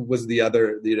Cats was the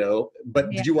other, But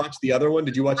Did you watch the other one?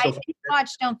 Did you watch? I did watch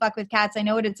Don't Fuck with Cats. I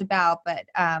know what it's about, but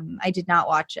I did not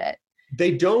watch it.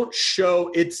 They don't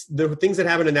show it's the things that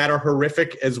happen in that are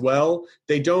horrific as well.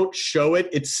 They don't show it.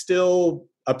 It's still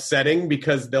upsetting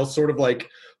because they'll sort of like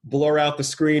blur out the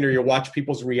screen, or you'll watch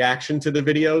people's reaction to the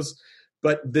videos.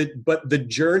 But the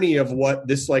journey of what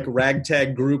this like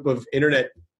ragtag group of internet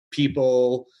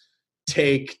people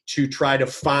take to try to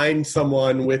find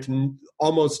someone with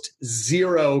almost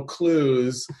zero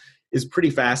clues is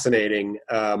pretty fascinating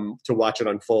to watch it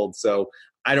unfold. So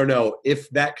I don't know if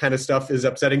that kind of stuff is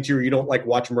upsetting to you, or you don't like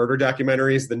watch murder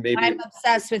documentaries, then maybe I'm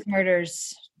obsessed with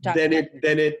murders. Then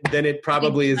it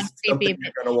probably is something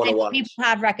you're going to want to watch. People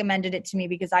have recommended it to me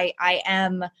because I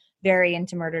am very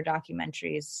into murder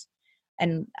documentaries,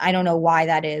 and I don't know why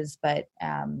that is, but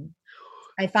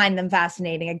I find them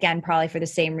fascinating, again, probably for the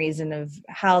same reason of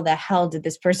how the hell did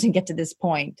this person get to this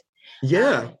point?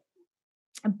 Yeah.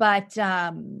 But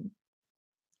I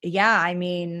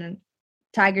mean,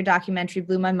 tiger documentary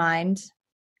blew my mind.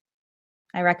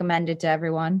 I recommend it to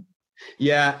everyone.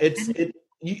 Yeah,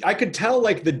 I could tell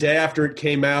like the day after it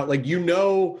came out, like,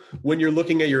 when you're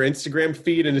looking at your Instagram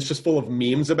feed and it's just full of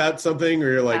memes about something,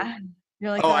 or you're like,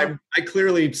 I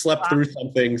clearly slept through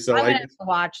something. So I'm going to have to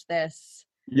watch this.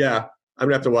 Yeah. I'm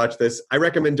going to have to watch this. I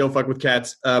recommend Don't Fuck with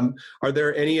Cats. Are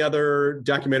there any other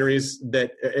documentaries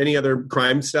any other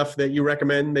crime stuff that you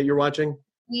recommend that you're watching?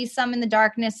 Some in the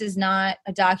Darkness is not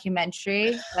a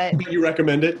documentary, but you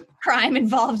recommend it? Crime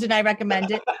involved, and I recommend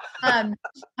it.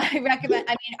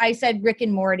 I said Rick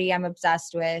and Morty I'm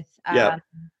obsessed with. What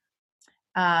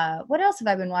else have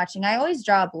I been watching? I always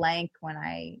draw a blank when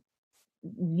I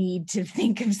need to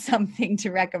think of something to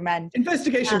recommend.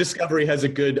 Investigation Discovery has a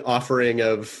good offering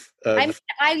of I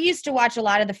used to watch a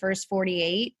lot of the First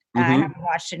 48. I haven't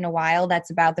watched it in a while. That's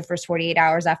about the first 48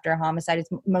 hours after a homicide. It's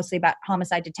mostly about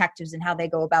homicide detectives and how they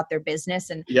go about their business.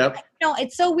 And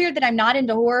it's so weird that I'm not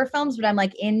into horror films, but I'm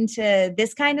like into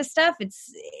this kind of stuff.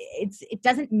 It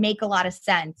doesn't make a lot of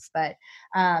sense, but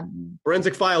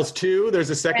Forensic Files 2.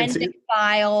 There's a second season. Forensic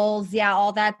Files,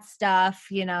 all that stuff.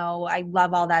 I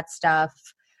love all that stuff.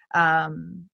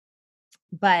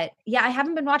 But I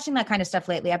haven't been watching that kind of stuff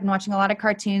lately. I've been watching a lot of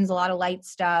cartoons, a lot of light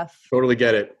stuff. Totally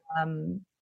get it.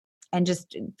 And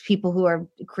just people who are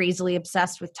crazily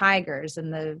obsessed with tigers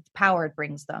and the power it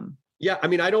brings them. Yeah, I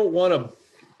mean, I don't want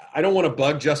to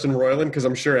bug Justin Roiland because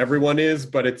I'm sure everyone is,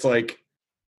 but it's like,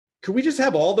 could we just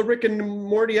have all the Rick and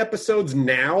Morty episodes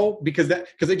now? Because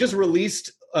they just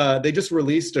released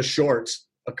a short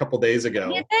a couple days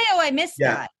ago. I missed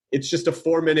that. It's just a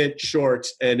 4-minute short,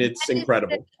 and it's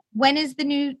incredible. When is the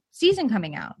new season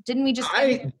coming out? Didn't we just...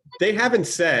 They haven't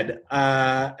said.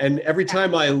 And every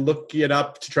time I look it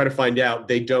up to try to find out,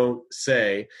 they don't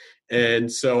say.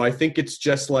 And so I think it's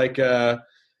just like it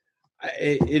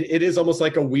is almost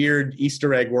like a weird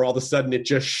Easter egg where all of a sudden it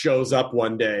just shows up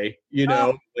one day,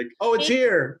 like, it's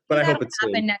here. But I hope it's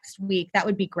happen next week. That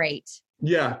would be great.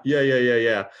 Yeah.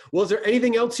 Well, is there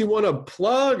anything else you want to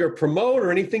plug or promote,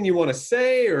 or anything you want to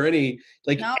say, or anything?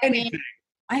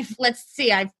 Let's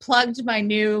see. I've plugged my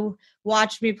new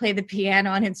Watch Me Play the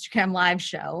Piano on Instagram live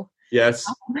show. Yes.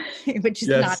 Which is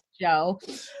not a show.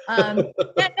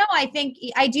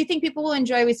 I do think people will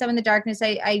enjoy With Some in the Darkness.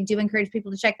 I do encourage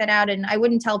people to check that out. And I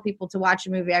wouldn't tell people to watch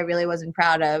a movie I really wasn't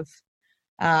proud of,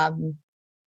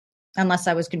 unless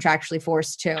I was contractually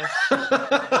forced to.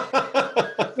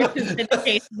 Which has been the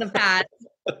case in the past.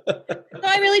 So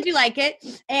I really do like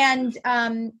it. And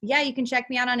you can check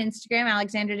me out on Instagram,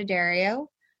 Alexandra Daddario.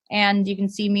 And you can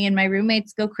see me and my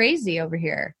roommates go crazy over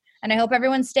here. And I hope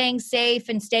everyone's staying safe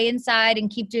and stay inside and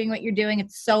keep doing what you're doing.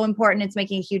 It's so important. It's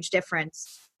making a huge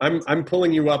difference. I'm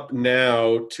pulling you up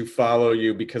now to follow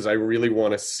you because I really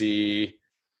want to see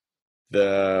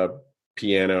the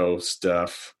piano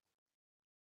stuff.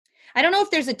 I don't know if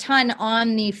there's a ton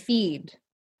on the feed.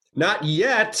 Not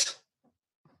yet.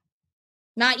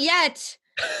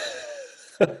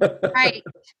 Right.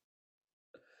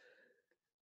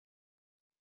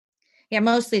 Yeah,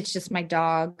 mostly it's just my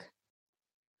dog.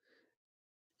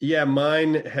 Yeah,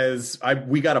 mine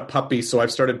we got a puppy, so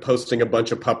I've started posting a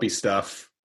bunch of puppy stuff.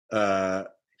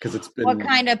 because it's been. What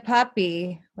kind of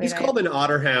puppy? He's called an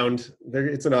Otterhound.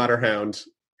 It's an Otterhound.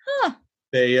 Huh.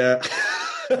 They. I've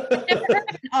never heard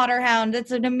of an Otterhound.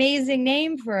 That's an amazing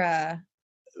name for a.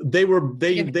 They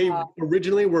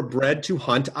originally were bred to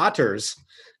hunt otters.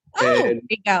 Oh, there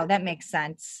you go. That makes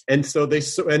sense. And so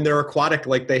they're aquatic,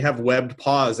 like they have webbed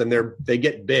paws, and they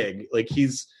get big. Like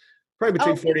he's probably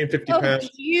between 40 and 50 pounds.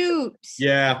 Cute.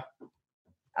 Yeah.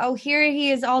 Oh, here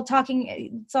he is all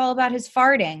talking. It's all about his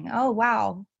farting. Oh,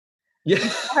 wow. Yeah. I'm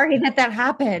sorry that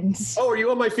happened. Oh, are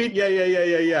you on my feet?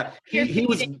 Yeah. He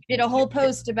was did a whole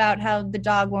post about how the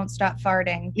dog won't stop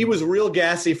farting. He was real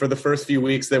gassy for the first few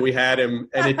weeks that we had him,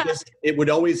 and it would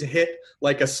always hit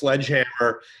like a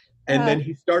sledgehammer. And then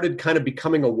he started kind of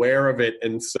becoming aware of it,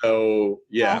 and so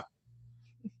yeah.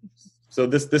 So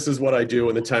this is what I do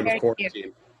in the time of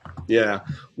quarantine. Yeah.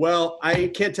 Well, I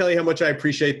can't tell you how much I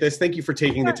appreciate this. Thank you for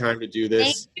taking the time to do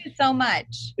this. Thank you so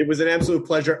much. It was an absolute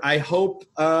pleasure. I hope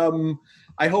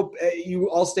you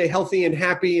all stay healthy and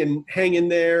happy and hang in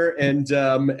there. And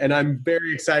I'm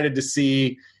very excited to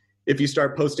see if you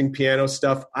start posting piano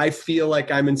stuff. I feel like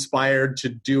I'm inspired to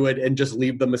do it and just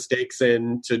leave the mistakes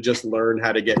in to just learn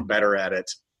how to get better at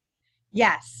it.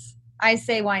 Yes. I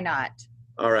say, why not?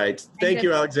 All right. Thank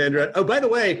you, Alexandra. Oh, by the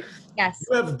way, yes,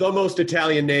 you have the most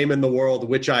Italian name in the world,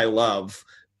 which I love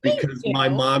because my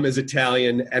mom is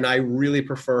Italian and I really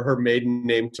prefer her maiden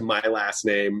name to my last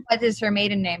name. What is her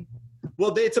maiden name?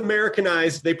 Well, it's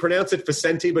Americanized. They pronounce it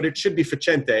Facenti, but it should be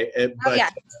Facente. But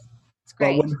it's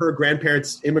great. But when her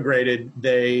grandparents immigrated,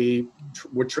 they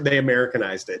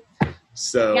Americanized it.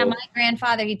 So yeah, my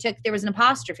grandfather, there was an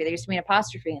apostrophe. There used to be an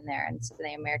apostrophe in there, and so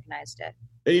they Americanized it.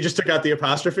 And you just took out the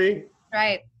apostrophe?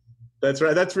 Right. That's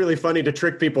right. That's really funny to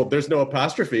trick people. There's no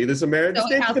apostrophe. This name's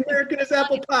American as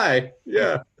apple pie.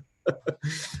 Yeah.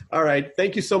 All right.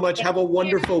 Thank you so much. Have a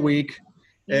wonderful week.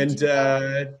 And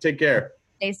take care.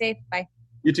 Stay safe. Bye.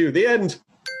 You too. The end.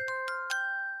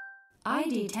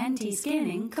 ID10T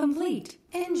scanning complete.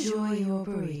 Enjoy your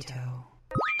burrito.